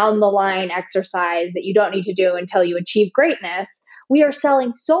a down the line exercise that you don't need to do until you achieve greatness, we are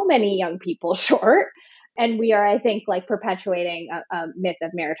selling so many young people short. And we are, I think, perpetuating a myth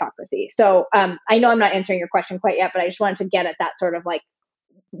of meritocracy. So I know I'm not answering your question quite yet, but I just wanted to get at that sort of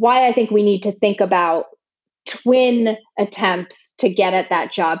why I think we need to think about twin attempts to get at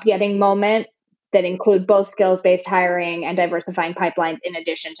that job getting moment that include both skills-based hiring and diversifying pipelines in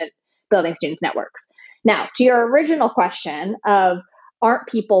addition to building students' networks. Now, to your original question of aren't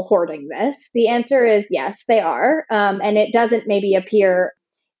people hoarding this? The answer is yes, they are. And it doesn't maybe appear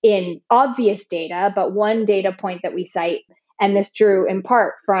in obvious data, but one data point that we cite, and this drew in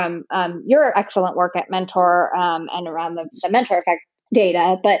part from your excellent work at Mentor and around the Mentor effect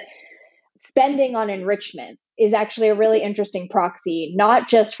data, but spending on enrichment is actually a really interesting proxy, not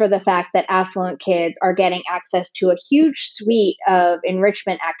just for the fact that affluent kids are getting access to a huge suite of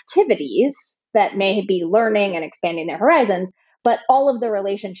enrichment activities that may be learning and expanding their horizons, but all of the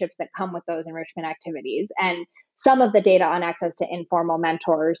relationships that come with those enrichment activities. And some of the data on access to informal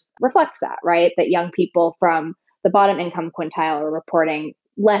mentors reflects that, right? That young people from the bottom income quintile are reporting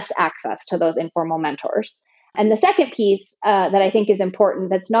less access to those informal mentors. And the second piece that I think is important,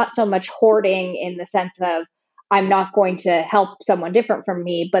 that's not so much hoarding in the sense of I'm not going to help someone different from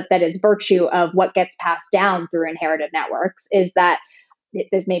me, but that is virtue of what gets passed down through inherited networks, is that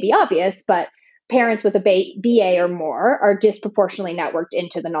this may be obvious, but parents with a BA or more are disproportionately networked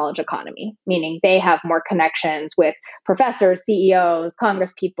into the knowledge economy, meaning they have more connections with professors, CEOs,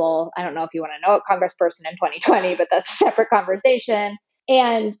 congresspeople. I don't know if you want to know a congressperson in 2020, but that's a separate conversation.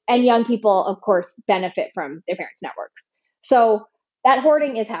 And young people, of course, benefit from their parents' networks. So That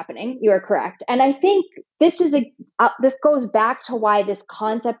hoarding is happening. You are correct. And I think this goes back to why this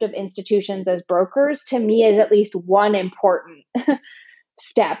concept of institutions as brokers to me is at least one important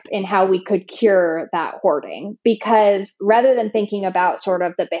step in how we could cure that hoarding. Because rather than thinking about sort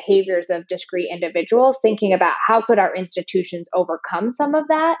of the behaviors of discrete individuals, thinking about how could our institutions overcome some of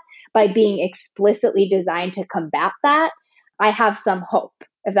that by being explicitly designed to combat that, I have some hope,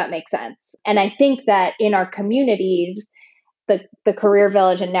 if that makes sense. And I think that in our communities, the Career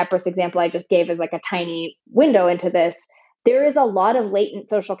Village and Nepris example I just gave is like a tiny window into this. There is a lot of latent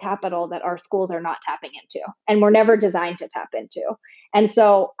social capital that our schools are not tapping into and were never designed to tap into. And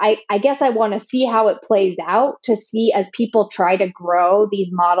so I guess I want to see how it plays out, to see as people try to grow these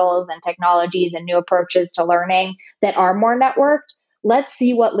models and technologies and new approaches to learning that are more networked. Let's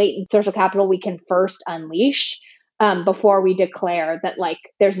see what latent social capital we can first unleash before we declare that like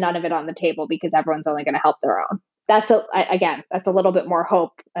there's none of it on the table because everyone's only going to help their own. That's a little bit more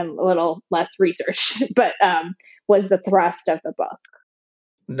hope and a little less research, but was the thrust of the book.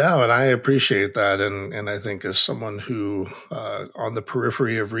 No, and I appreciate that, and I think as someone who on the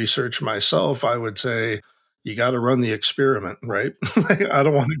periphery of research myself, I would say you got to run the experiment, right? I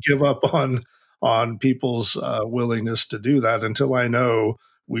don't want to give up on people's willingness to do that until I know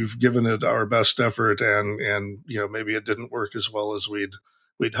we've given it our best effort, and maybe it didn't work as well as we'd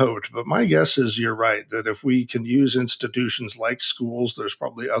hoped. But my guess is you're right that if we can use institutions like schools, there's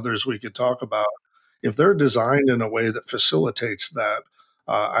probably others we could talk about. If they're designed in a way that facilitates that,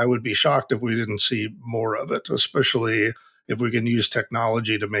 I would be shocked if we didn't see more of it, especially if we can use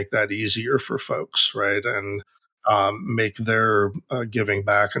technology to make that easier for folks, right? And make their giving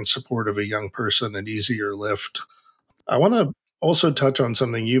back and support of a young person an easier lift. I want to also touch on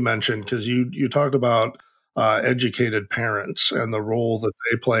something you mentioned because you talked about educated parents and the role that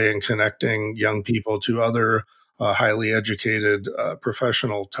they play in connecting young people to other highly educated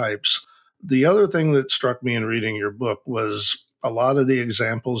professional types. The other thing that struck me in reading your book was a lot of the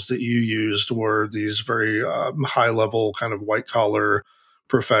examples that you used were these very high level kind of white collar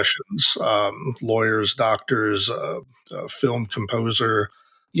professions, lawyers, doctors, film composer,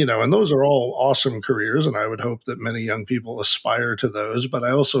 and those are all awesome careers. And I would hope that many young people aspire to those. But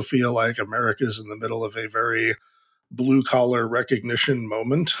I also feel like America is in the middle of a very blue collar recognition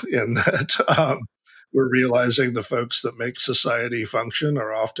moment in that we're realizing the folks that make society function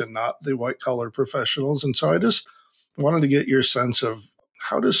are often not the white collar professionals. And so I just wanted to get your sense of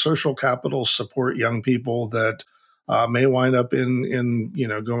how does social capital support young people that may wind up in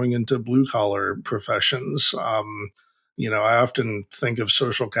going into blue collar professions. I often think of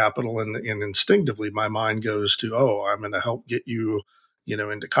social capital and instinctively my mind goes to, oh, I'm going to help get you,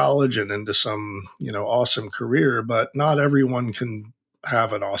 into college and into some, awesome career, but not everyone can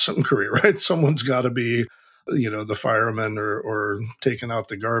have an awesome career, right? Someone's got to be, the fireman or taking out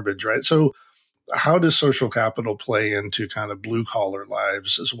the garbage, right? So how does social capital play into kind of blue collar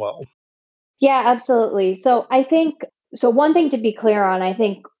lives as well? Yeah, absolutely. So one thing to be clear on, I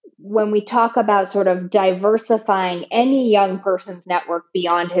think when we talk about sort of diversifying any young person's network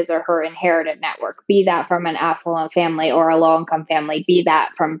beyond his or her inherited network, be that from an affluent family or a low income family, be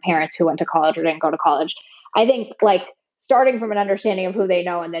that from parents who went to college or didn't go to college, I think like starting from an understanding of who they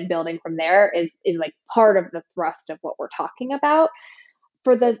know and then building from there is like part of the thrust of what we're talking about.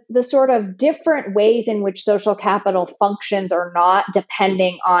 For the sort of different ways in which social capital functions or not,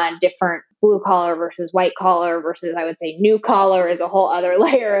 depending on different blue collar versus white collar versus, I would say, new collar is a whole other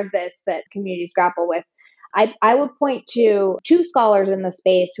layer of this that communities grapple with. I would point to two scholars in the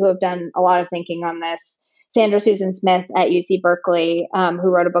space who have done a lot of thinking on this. Sandra Susan Smith at UC Berkeley, who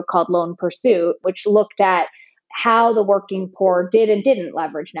wrote a book called Lone Pursuit, which looked at how the working poor did and didn't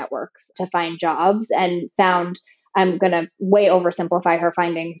leverage networks to find jobs, and found, I'm going to way oversimplify her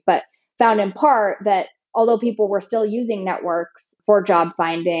findings, but found in part that although people were still using networks for job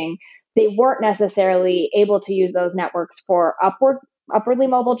finding, they weren't necessarily able to use those networks for upwardly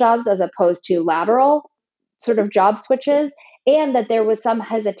mobile jobs as opposed to lateral sort of job switches, and that there was some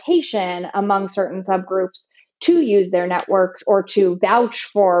hesitation among certain subgroups to use their networks or to vouch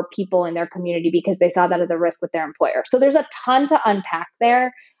for people in their community because they saw that as a risk with their employer. So there's a ton to unpack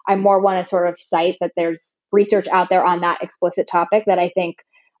there. I more want to sort of cite that there's research out there on that explicit topic that I think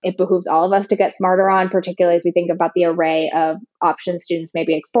it behooves all of us to get smarter on, particularly as we think about the array of options students may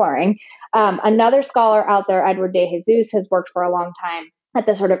be exploring. Another scholar out there, Edward De Jesus, has worked for a long time at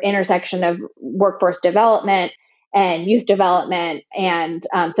the sort of intersection of workforce development and youth development and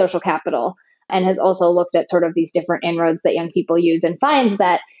social capital, and has also looked at sort of these different inroads that young people use, and finds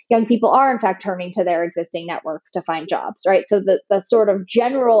that young people are in fact turning to their existing networks to find jobs, right? So the sort of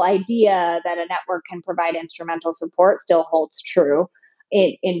general idea that a network can provide instrumental support still holds true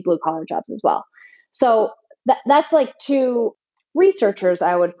in blue collar jobs as well. So that's like two researchers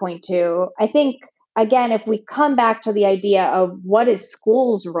I would point to. I think, again, if we come back to the idea of what is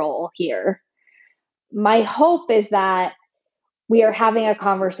school's role here, my hope is that we are having a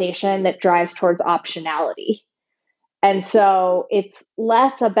conversation that drives towards optionality. And so it's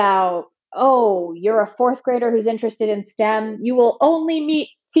less about, oh, you're a fourth grader who's interested in STEM. You will only meet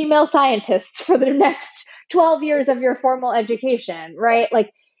female scientists for the next 12 years of your formal education, right?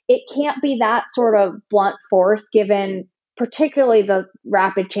 Like, it can't be that sort of blunt force given particularly the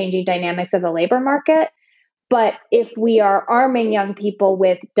rapid changing dynamics of the labor market. But if we are arming young people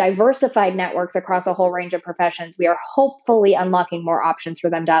with diversified networks across a whole range of professions, we are hopefully unlocking more options for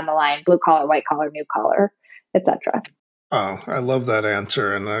them down the line, blue collar, white collar, new collar, et cetera. Oh, I love that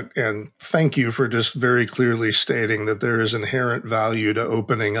answer. And thank you for just very clearly stating that there is inherent value to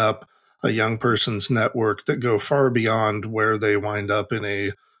opening up a young person's network that go far beyond where they wind up in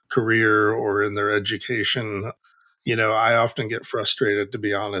a career or in their education. I often get frustrated, to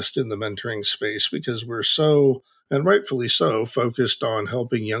be honest, in the mentoring space because we're so, and rightfully so, focused on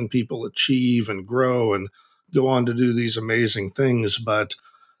helping young people achieve and grow and go on to do these amazing things. But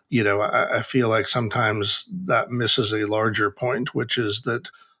I feel like sometimes that misses a larger point, which is that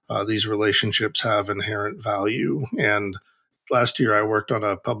these relationships have inherent value. And last year, I worked on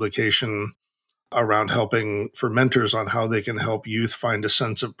a publication around helping for mentors on how they can help youth find a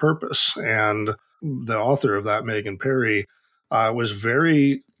sense of purpose. And the author of that, Megan Perry, was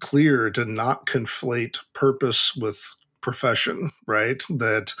very clear to not conflate purpose with profession, right?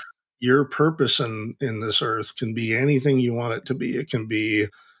 That your purpose in this earth can be anything you want it to be. It can be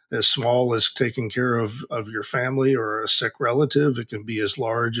as small as taking care of your family or a sick relative. It can be as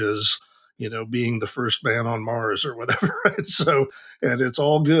large as, being the first man on Mars or whatever. Right? So, and it's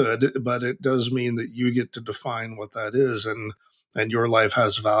all good, but it does mean that you get to define what that is. And your life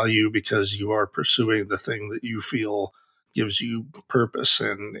has value because you are pursuing the thing that you feel gives you purpose.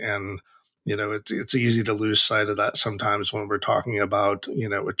 It's easy to lose sight of that sometimes when we're talking about,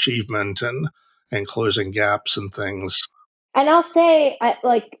 achievement and closing gaps and things. And I'll say, I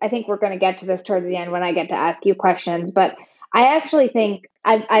think we're going to get to this towards the end when I get to ask you questions, but I actually think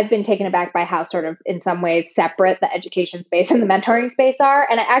I've been taken aback by how sort of in some ways separate the education space and the mentoring space are.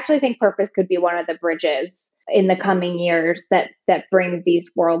 And I actually think purpose could be one of the bridges in the coming years that brings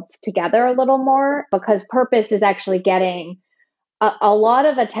these worlds together a little more, because purpose is actually getting a lot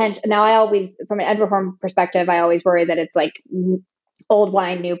of attention. Now, I always, from an ed reform perspective, I always worry that it's like old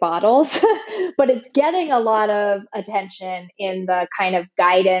wine, new bottles, but it's getting a lot of attention in the kind of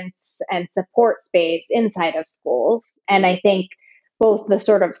guidance and support space inside of schools. And I think both the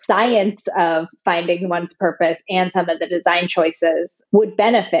sort of science of finding one's purpose and some of the design choices would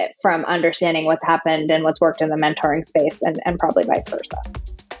benefit from understanding what's happened and what's worked in the mentoring space, and probably vice versa.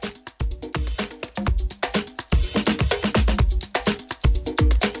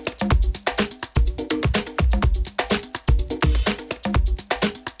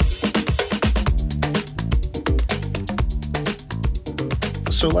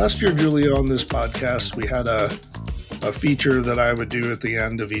 So last year, Julia, on this podcast, we had a feature that I would do at the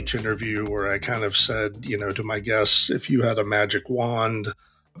end of each interview where I kind of said, to my guests, if you had a magic wand,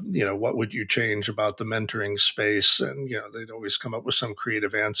 what would you change about the mentoring space? And, they'd always come up with some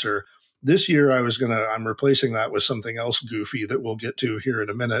creative answer. This year, I'm replacing that with something else goofy that we'll get to here in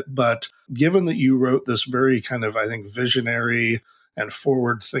a minute. But given that you wrote this very kind of, I think, visionary and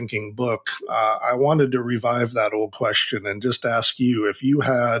forward-thinking book, I wanted to revive that old question and just ask you if you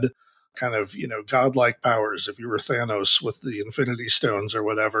had kind of, godlike powers, if you were Thanos with the Infinity Stones or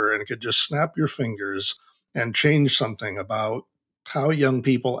whatever, and could just snap your fingers and change something about how young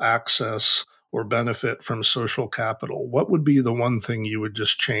people access or benefit from social capital, what would be the one thing you would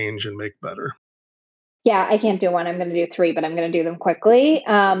just change and make better? Yeah, I can't do one. I'm going to do three, but I'm going to do them quickly.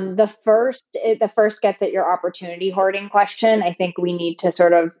 The first gets at your opportunity hoarding question. I think we need to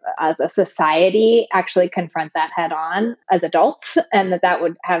sort of, as a society, actually confront that head on as adults, and that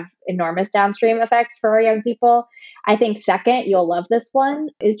would have enormous downstream effects for our young people. I think second, you'll love this one,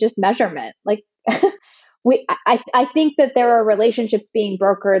 is just measurement. Like, I think that there are relationships being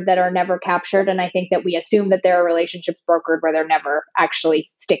brokered that are never captured. And I think that we assume that there are relationships brokered where they're never actually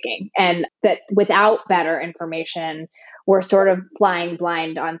sticking. And that without better information, we're sort of flying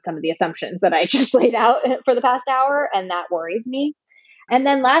blind on some of the assumptions that I just laid out for the past hour. And that worries me. And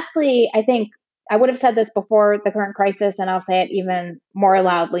then lastly, I think I would have said this before the current crisis, and I'll say it even more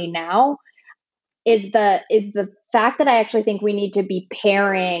loudly now. is the fact that I actually think we need to be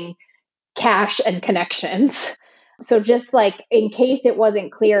pairing cash and connections. So just like in case it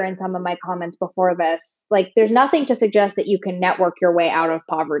wasn't clear in some of my comments before this, like there's nothing to suggest that you can network your way out of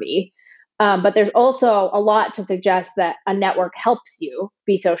poverty. But there's also a lot to suggest that a network helps you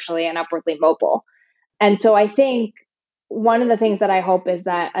be socially and upwardly mobile. And so I think one of the things that I hope is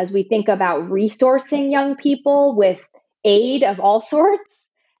that as we think about resourcing young people with aid of all sorts,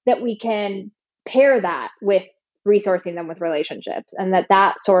 that we can pair that with resourcing them with relationships, and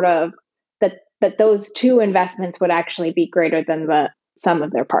that sort of that those two investments would actually be greater than the sum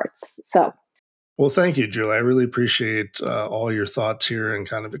of their parts. So Well, thank you, Julie. I really appreciate all your thoughts here and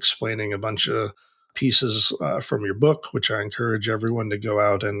kind of explaining a bunch of pieces from your book, which I encourage everyone to go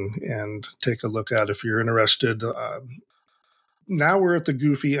out and take a look at if you're interested. Now we're at the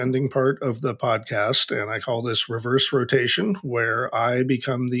goofy ending part of the podcast, and I call this reverse rotation, where I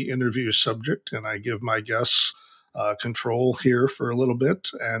become the interview subject and I give my guests control here for a little bit.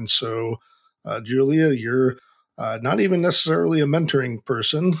 And so, Julia, you're not even necessarily a mentoring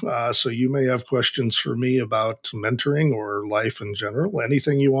person, so you may have questions for me about mentoring or life in general.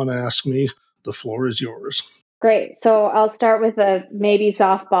 Anything you want to ask me, the floor is yours. great. So I'll start with a maybe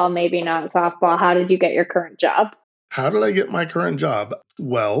softball, maybe not softball. How did you get your current job? How did I get my current job?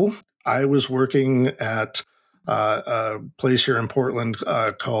 Well, I was working at a place here in Portland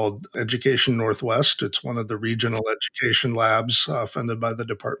called Education Northwest. It's one of the regional education labs funded by the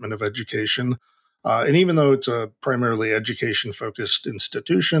Department of Education. And even though it's a primarily education focused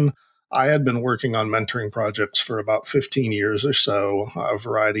institution, I had been working on mentoring projects for about 15 years or so, a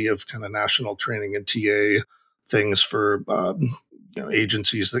variety of kind of national training and TA things for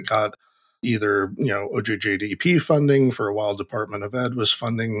agencies that got either OJJDP funding. For a while Department of Ed was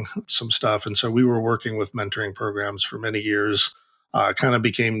funding some stuff, and so we were working with mentoring programs for many years. Kind of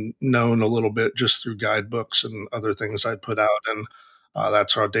became known a little bit just through guidebooks and other things I'd put out, and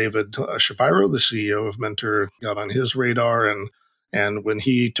that's how David Shapiro, the CEO of Mentor, got on his radar. And when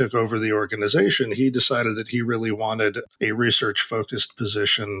he took over the organization, he decided that he really wanted a research focused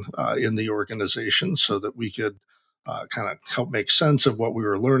position in the organization so that we could kind of help make sense of what we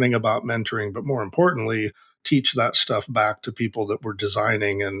were learning about mentoring, but more importantly, teach that stuff back to people that were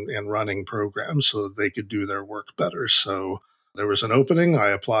designing and running programs so that they could do their work better. So there was an opening. I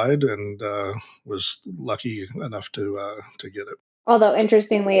applied and was lucky enough to get it. Although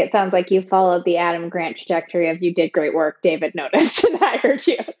interestingly, it sounds like you followed the Adam Grant trajectory of you did great work. David noticed and hired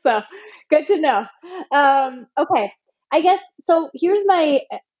you. So good to know. Okay. I guess so.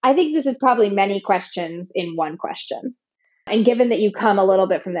 I think this is probably many questions in one question. And given that you come a little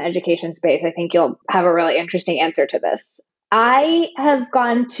bit from the education space, I think you'll have a really interesting answer to this. I have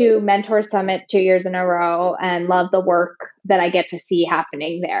gone to Mentor Summit 2 years in a row and love the work that I get to see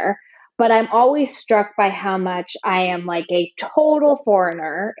happening there. But I'm always struck by how much I am like a total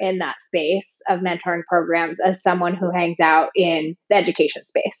foreigner in that space of mentoring programs as someone who hangs out in the education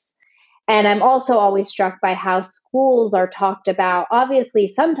space. And I'm also always struck by how schools are talked about, obviously,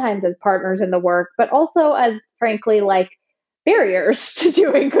 sometimes as partners in the work, but also as, frankly, like barriers to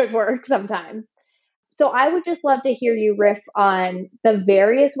doing good work sometimes. So I would just love to hear you riff on the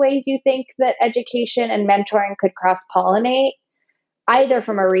various ways you think that education and mentoring could cross pollinate, either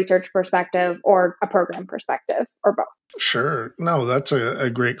from a research perspective or a program perspective, or both. Sure. No, that's a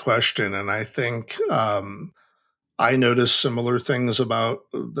great question. And I think I noticed similar things about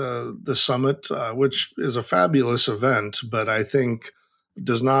the summit, which is a fabulous event, but I think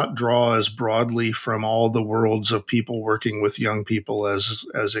does not draw as broadly from all the worlds of people working with young people as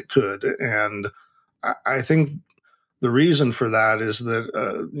it could. And I think the reason for that is that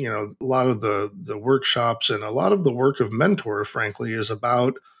a lot of the workshops and a lot of the work of Mentor, frankly, is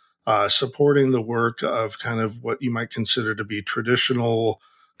about supporting the work of kind of what you might consider to be traditional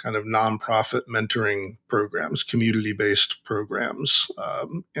kind of nonprofit mentoring programs, community based programs,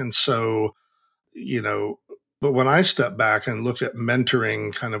 and so you know. But when I step back and look at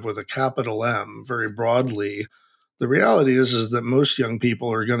mentoring kind of with a capital M very broadly, the reality is that most young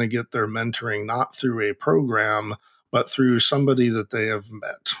people are going to get their mentoring not through a program, but through somebody that they have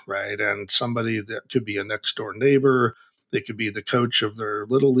met, right? And somebody that could be a next door neighbor, they could be the coach of their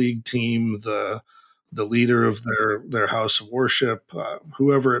little league team, the leader of their house of worship,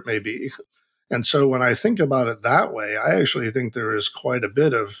 whoever it may be. And so when I think about it that way, I actually think there is quite a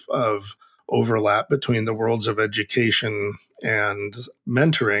bit of overlap between the worlds of education and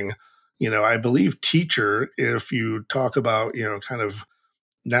mentoring. I believe teacher, if you talk about, kind of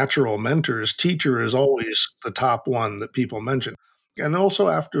natural mentors, teacher is always the top one that people mention. And also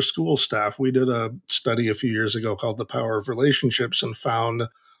after school staff, we did a study a few years ago called The Power of Relationships and found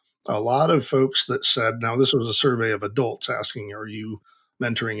a lot of folks that said, now this was a survey of adults asking, are you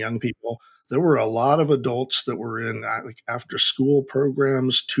mentoring young people? There were a lot of adults that were in like after school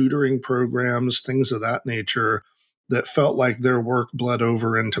programs, tutoring programs, things of that nature that felt like their work bled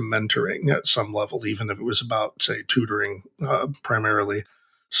over into mentoring at some level, even if it was about, say, tutoring primarily.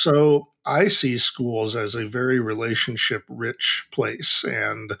 So I see schools as a very relationship rich place.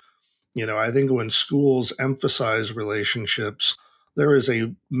 And I think when schools emphasize relationships, there is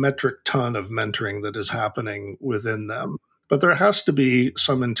a metric ton of mentoring that is happening within them. But there has to be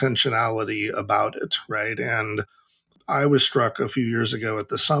some intentionality about it, right? And I was struck a few years ago at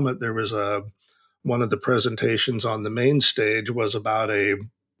the summit. There was one of the presentations on the main stage was about a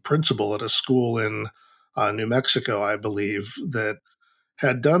principal at a school in New Mexico, I believe, that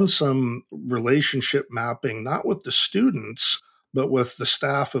had done some relationship mapping, not with the students, but with the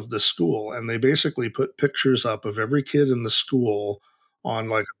staff of the school. And they basically put pictures up of every kid in the school on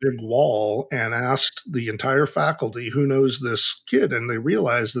like a big wall and asked the entire faculty, who knows this kid? And they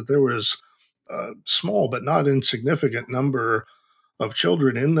realized that there was a small but not insignificant number of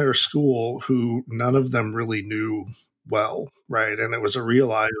children in their school who none of them really knew well, right? And it was a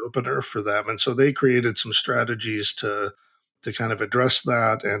real eye opener for them. And so they created some strategies to kind of address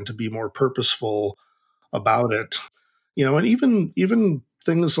that and to be more purposeful about it. And even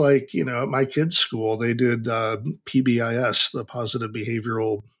things like, at my kids' school, they did PBIS, the positive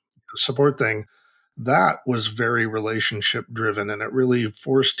behavioral support thing. That was very relationship driven, and it really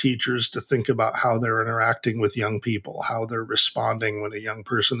forced teachers to think about how they're interacting with young people, how they're responding when a young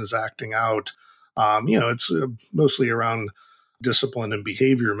person is acting out. It's mostly around discipline and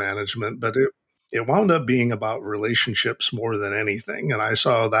behavior management, but it wound up being about relationships more than anything. And I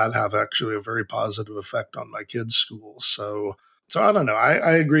saw that have actually a very positive effect on my kids' schools. So I don't know.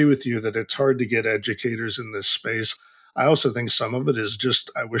 I agree with you that it's hard to get educators in this space. I also think some of it is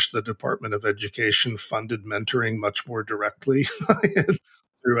just, I wish the Department of Education funded mentoring much more directly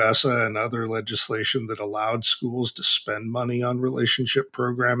through ESSA and other legislation that allowed schools to spend money on relationship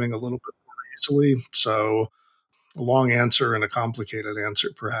programming a little bit more easily. So a long answer and a complicated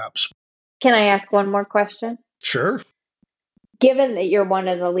answer, perhaps. Can I ask one more question? Sure. Given that you're one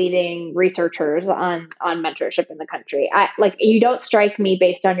of the leading researchers on mentorship in the country, you don't strike me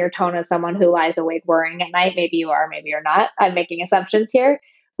based on your tone as someone who lies awake worrying at night. Maybe you are, maybe you're not. I'm making assumptions here.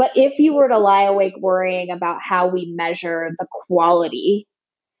 But if you were to lie awake worrying about how we measure the quality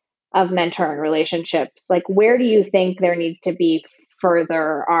of mentoring relationships, where do you think there needs to be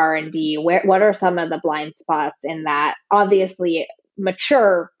further R&D? What are some of the blind spots in that obviously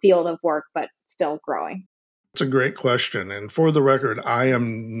mature field of work, but still growing? It's a great question. And for the record, I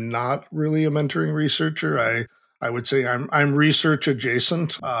am not really a mentoring researcher. I would say I'm research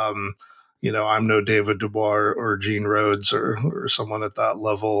adjacent. I'm no David Dubois or Gene Rhodes or someone at that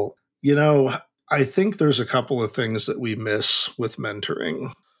level. I think there's a couple of things that we miss with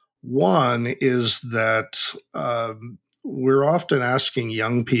mentoring. One is that we're often asking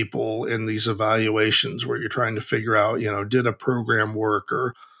young people in these evaluations where you're trying to figure out, did a program work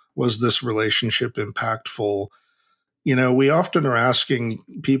or was this relationship impactful? We often are asking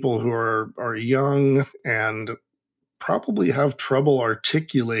people who are young and probably have trouble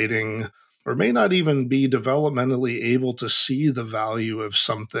articulating or may not even be developmentally able to see the value of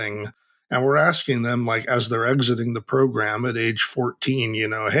something. And we're asking them, like, as they're exiting the program at age 14,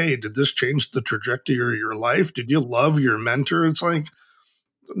 hey, did this change the trajectory of your life? Did you love your mentor? It's like,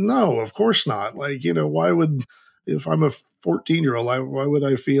 no, of course not. Why would, if I'm a 14-year-old, why would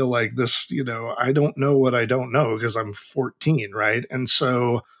I feel like this? I don't know what I don't know because I'm 14, right? And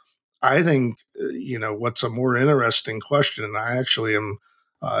so I think, what's a more interesting question, and I actually am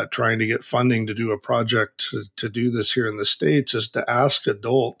trying to get funding to do a project to do this here in the States, is to ask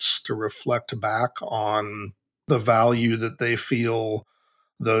adults to reflect back on the value that they feel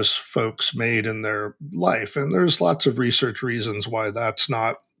those folks made in their life. And there's lots of research reasons why that's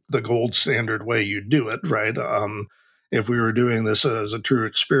not the gold standard way you do it, right? If we were doing this as a true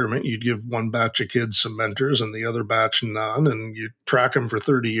experiment, you'd give one batch of kids some mentors and the other batch none, and you track them for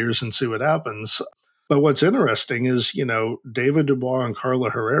 30 years and see what happens. But what's interesting is, David Dubois and Carla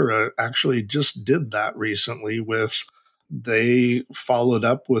Herrera actually just did that recently they followed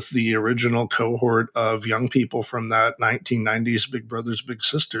up with the original cohort of young people from that 1990s Big Brothers Big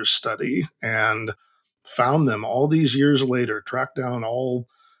Sisters study and found them all these years later, tracked down all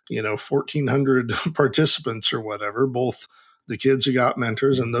 1,400 participants or whatever, both the kids who got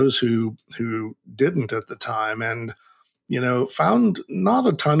mentors and those who didn't at the time, and found not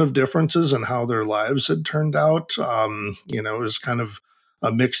a ton of differences in how their lives had turned out. It was kind of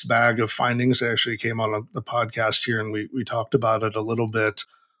a mixed bag of findings. They actually came on the podcast here and we talked about it a little bit.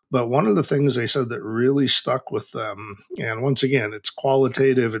 But one of the things they said that really stuck with them, and once again, it's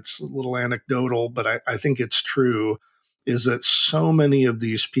qualitative, it's a little anecdotal, but I think it's true, is that so many of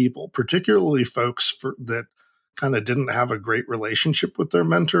these people, particularly folks that kind of didn't have a great relationship with their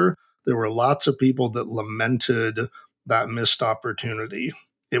mentor, there were lots of people that lamented that missed opportunity.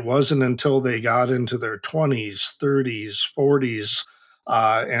 It wasn't until they got into their 20s, 30s, 40s,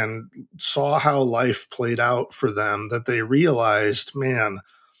 and saw how life played out for them that they realized, man,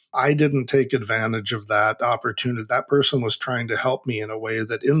 I didn't take advantage of that opportunity. That person was trying to help me in a way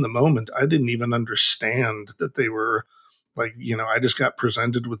that in the moment, I didn't even understand that they were like, I just got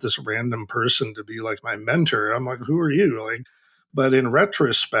presented with this random person to be like my mentor. I'm like, who are you? Like, but in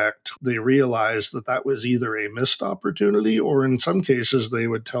retrospect, they realized that that was either a missed opportunity, or in some cases, they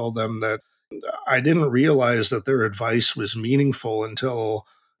would tell them that I didn't realize that their advice was meaningful until,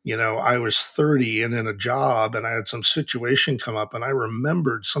 I was 30 and in a job and I had some situation come up and I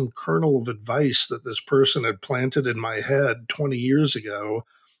remembered some kernel of advice that this person had planted in my head 20 years ago,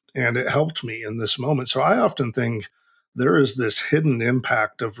 and it helped me in this moment. So I often think there is this hidden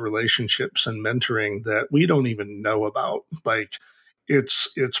impact of relationships and mentoring that we don't even know about. Like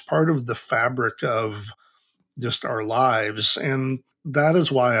it's part of the fabric of just our lives. And that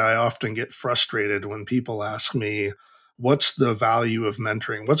is why I often get frustrated when people ask me, what's the value of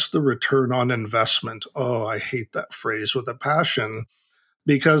mentoring? What's the return on investment? Oh, I hate that phrase with a passion,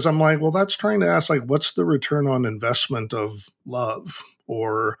 because I'm like, well, that's trying to ask, like, what's the return on investment of love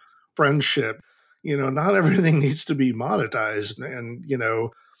or friendship? Not everything needs to be monetized. And,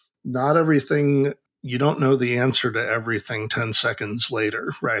 not everything, you don't know the answer to everything 10 seconds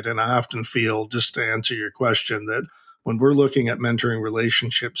later, right? And I often feel, just to answer your question, that when we're looking at mentoring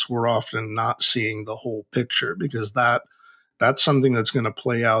relationships, we're often not seeing the whole picture, because that's something that's going to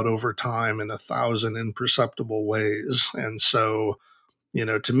play out over time in 1,000 imperceptible ways. And so,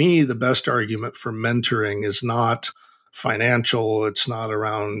 to me, the best argument for mentoring is not financial. It's not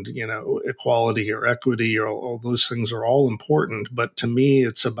around, equality or equity, or all those things are all important. But to me,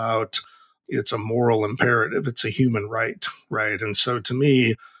 it's a moral imperative. It's a human right, right? And so to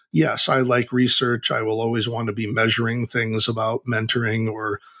me, yes, I like research. I will always want to be measuring things about mentoring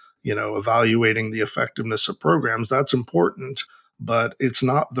or, evaluating the effectiveness of programs. That's important, but it's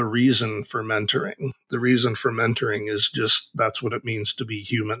not the reason for mentoring. The reason for mentoring is just that's what it means to be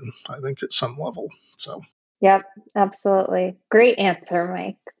human, I think, at some level. So, Yep, absolutely. Great answer,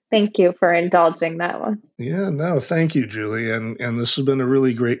 Mike. Thank you for indulging that one. yeah, no, thank you, Julie. And this has been a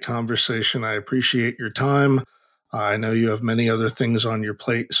really great conversation. I appreciate your time. I know you have many other things on your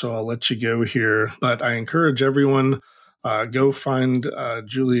plate, so I'll let you go here. But I encourage everyone, go find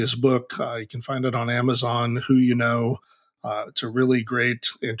Julia's book. You can find it on Amazon, Who You Know. It's a really great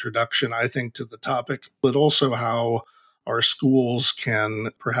introduction, I think, to the topic, but also how our schools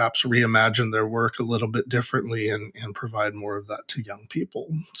can perhaps reimagine their work a little bit differently and provide more of that to young people.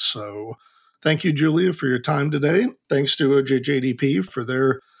 So thank you, Julia, for your time today. Thanks to OJJDP for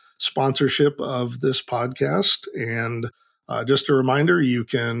their sponsorship of this podcast. And just a reminder, you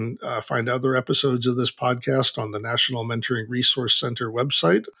can find other episodes of this podcast on the National Mentoring Resource Center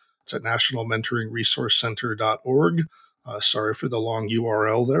website. It's at nationalmentoringresourcecenter.org. Sorry for the long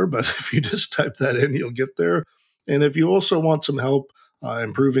URL there, but if you just type that in, you'll get there. And if you also want some help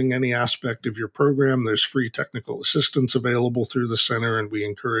improving any aspect of your program, there's free technical assistance available through the center, and we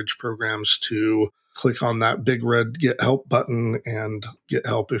encourage programs to click on that big red Get Help button and get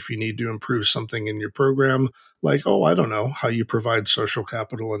help if you need to improve something in your program, like, I don't know, how you provide social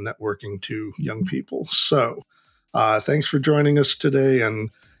capital and networking to young people. So thanks for joining us today. And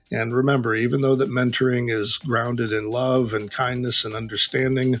remember, even though that mentoring is grounded in love and kindness and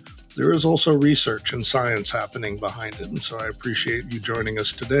understanding, there is also research and science happening behind it. And so I appreciate you joining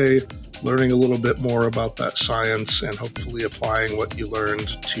us today, learning a little bit more about that science and hopefully applying what you learned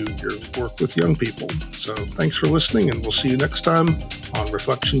to your work with young people. So thanks for listening, and we'll see you next time on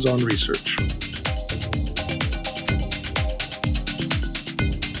Reflections on Research.